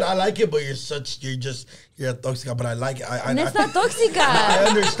like that. it. I like it, but you're a toxic, but I like it. And it's not toxica. I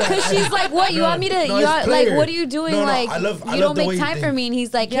understand. Because she's like, what? You want me to, No, you it's want, player. like, what are you doing? No, like, I love you don't the way make you time for think. me. And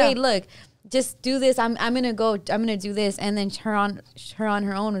he's like, Yeah. hey, look, just do this. I'm gonna go. I'm gonna do this. And then her on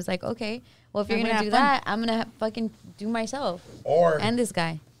her own was like, okay, well, if you're I'm gonna gonna do have that, I'm gonna fucking do myself Or and this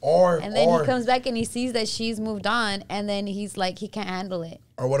guy. And then he comes back and he sees that she's moved on, and then he's like, he can't handle it.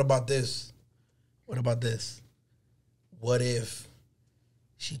 Or what about this? What about this? What if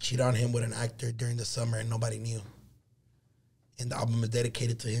she cheated on him with an actor during the summer and nobody knew? And the album is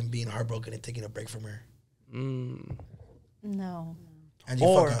dedicated to him being heartbroken and taking a break from her. No. And you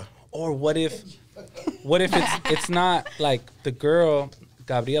fuck her. Or what if it's not like the girl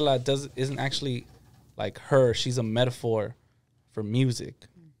Gabriela isn't actually like her. She's a metaphor for music,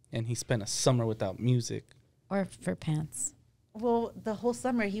 and he spent a summer without music. Or for pants. Well, the whole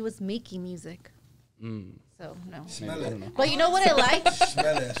summer he was making music. So, no. Smell it. But you know what I like?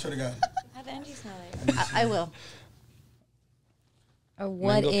 Smell it. I swear to God. Have Angie smell it. I will. Or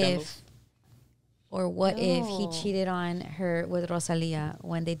what Mango if, candles? or what if he No. cheated on her with Rosalia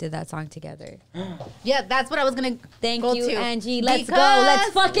when they did that song together? Yeah, that's what I was going to Thank go you, to. Angie. Let's go. Because-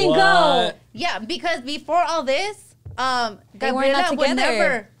 Let's fucking go. What? Yeah, because before all this, They were Gabriela not would together.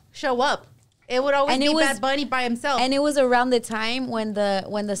 never show up. It would always And be it was- Bad Bunny by himself. And it was around the time when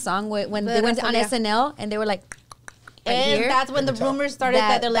the song when The they went on Rosalia. SNL and they were like, right And here, that's when the rumors started that,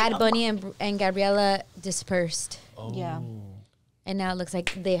 that they're like, Bad Bunny and Gabriela dispersed, yeah, and now it looks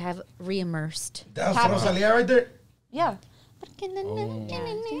like they have re-immersed. That's Rosalia right there. yeah. You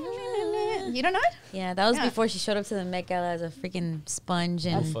don't know it? Yeah, that was Yeah. before she showed up to the Met Gala as a freaking sponge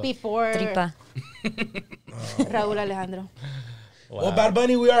and That's before tripa. Raúl Alejandro. Well, Bad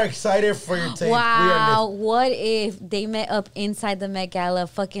Bunny, we are excited for your tape. Wow, what if they met up inside the Met Gala,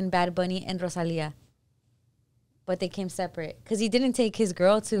 fucking Bad Bunny and Rosalia? But they came separate because he didn't take his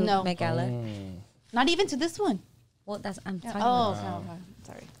girl to No. Met Gala. Not even to this one. Well, I'm talking Oh, about.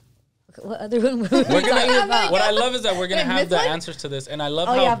 sorry. What other one were we We're talking gonna, about? what I love is that we're gonna Wait, have the this one? answers to this, and I love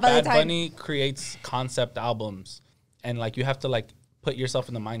Oh, how yeah, by the Bad time. Bunny creates concept albums, and like you have to like put yourself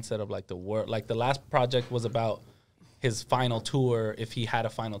in the mindset of like the world. Like the last project was about his final tour. If he had a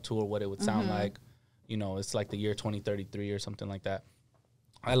final tour, what it would sound like. You know, it's like the year 2033 or something like that.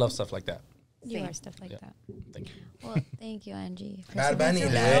 I love stuff like that. You are stuff like that. Thank you. Well, thank you, Angie. Bad Bunny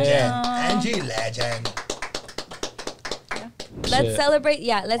legend. Angie legend. Let's Shit. celebrate.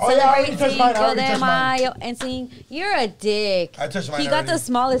 Yeah, let's Oh, yeah, I already celebrate touched mine, I Cinco already de touched mine. Mayo and sing. You're a dick. I touched mine He got the already.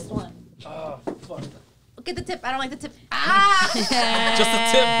 smallest one. Get the tip. I don't like the tip. Ah! Just the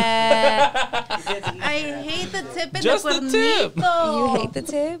tip. I hate the tip in Just the the tip. cuernito. You hate the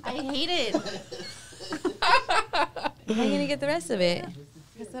tip? I hate it. How are you gonna get the rest of it?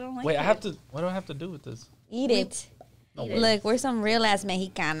 Because I don't like Wait, it. I have to. What do I have to do with this? Eat it. Look, we're some real ass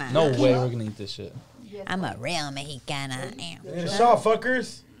Mexicana. No way, we're gonna eat this shit. I'm a real Mexicana. You need a shot,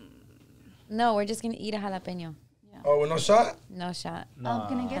 fuckers? No, we're just gonna eat a jalapeno. Oh, with no shot? No shot.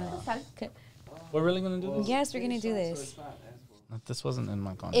 Can I get the sal? We're really gonna do this? Yes, we're gonna do this. This wasn't in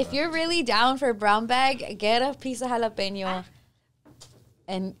my contract. If you're really down for brown bag, get a piece of jalapeno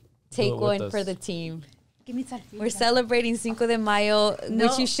and take it with one us. for the team. Give me sal. We're celebrating Cinco de Mayo, No.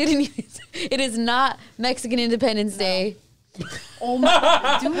 which you shouldn't use. It is not Mexican Independence Day. Oh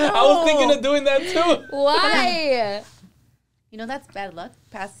my dude. I was thinking of doing that too. Why? You know that's bad luck,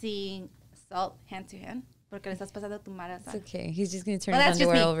 passing salt hand to hand. Porque le estás pasando tu mara sal. It's okay. He's just gonna turn Well, his that's just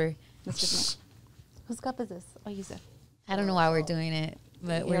underwear me. over. That's just me. Whose cup is this? Oh, you said. I don't know why we're doing it,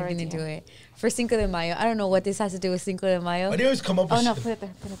 but we're Your gonna idea. do it for Cinco de Mayo. I don't know what this has to do with Cinco de Mayo. Why do you always come up with Oh no, shit? put it there.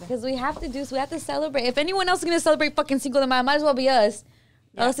 Put it there. Because we have to do, so we have to celebrate. If anyone else is gonna celebrate fucking Cinco de Mayo, might as well be us.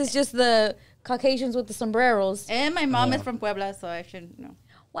 Yeah. Else it's just the Caucasians with the sombreros. And my mom is from Puebla, so I should know.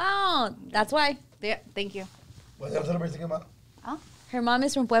 Wow, that's why. Yeah, thank you. What's that celebrating about? Her mom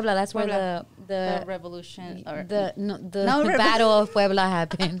is from Puebla. That's where Puebla. the The revolution. Or the No, battle of Puebla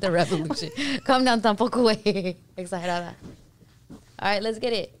happened. The revolution. Calm down, tampoco way exagerada. All right, let's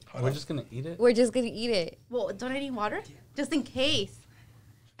get it. We're just gonna eat it. We're just gonna eat it. well, don't I need water? Just in case.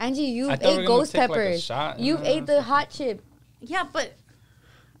 Angie, you I thought we were ate gonna ghost take, like, a peppers. shot. You ate the hot chip. Yeah, but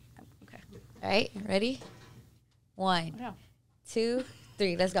All right, ready? 1, yeah. 2,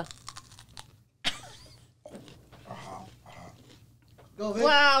 3. Let's go. Go, Vic.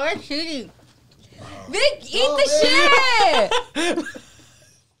 Wow, we're cheating. Vic, eat the shit.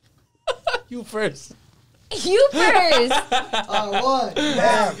 You first. You first. One.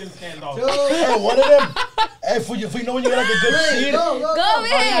 Damn. Two. Hey, one of them. Hey, if you know when you got like a good Three. seed. Go,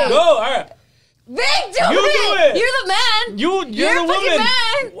 Vic. Go. All right. Vic, do You it. do it. You're the man. You're You're the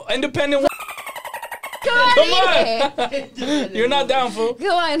fucking woman. Independent. Come on, Come eat on. it. You're not down, fool. Go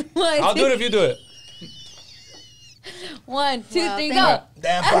on. I'll do it if you do it. 1, 2, Wow, 3, thank go.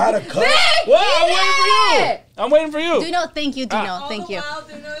 Damn, if I had a cut. What? I'm waiting for you. I'm waiting for you. Dino, thank you, Dino. Thank you.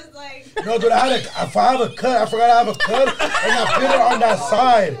 No, dude, if I have a cut, I forgot I have a cut, and I put it on that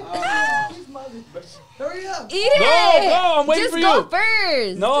side. Hurry up. Eat Go, it. go, I'm waiting Just for go you.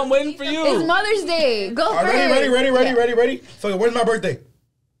 first. No, I'm waiting for It's you. Mother's Day. Go All right, first. ready. So, when's my birthday?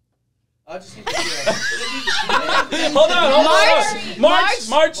 I'll just keep Hold on. March.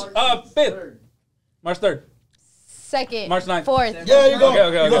 March 5th. March 3rd. 2nd. March 9th. 4th. Yeah, you go.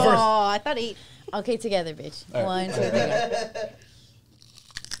 Okay. You go Oh, first. I thought 8. Okay, together, bitch. All right. 1, 2, 3,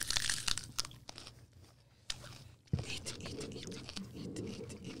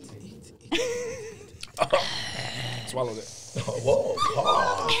 go. Swallowed it. Whoa.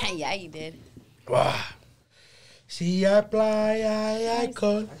 Oh. Yeah, you did. Si hay playa, hay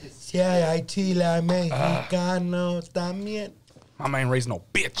alcohol. Si hay chile, hay mexicano también. Mama ain't raised no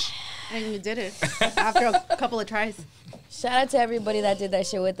bitch. And you did it after a couple of tries. Shout out to everybody that did that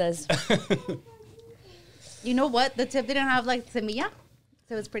shit with us. You know what? The tip didn't have like semilla,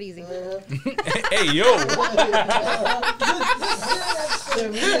 so it was pretty easy. Hey, yo.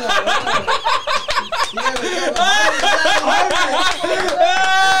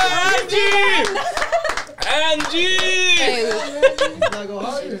 Angie! Hey, Now go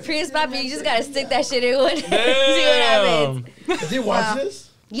harder. Prius Papi, you just gotta stick that shit in one. See what Damn. happens. Does he watch this?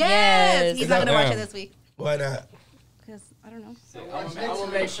 Yes, he's not gonna watch it Damn. this week Why not? because I don't know. I'm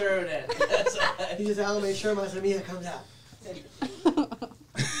gonna make sure of that. He just said, I'll make sure my semilla comes out.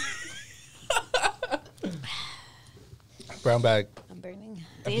 Brown bag. I'm burning.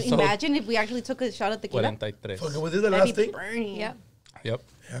 Episode Imagine if we actually took a shot of tequila. 43. Fuck, was this the That'd last be thing? burning. Yep. Yep.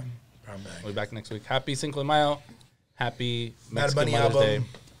 Yeah. Brown bag. We'll be back next week. Happy Cinco de Mayo. Happy Bad Mexican Bunny Mother's album. Day.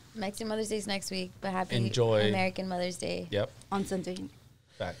 Mexican Mother's Day's next week, but happy Enjoy. American Mother's Day. Yep. On Sunday.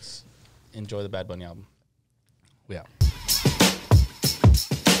 Facts. Enjoy the Bad Bunny album. We out.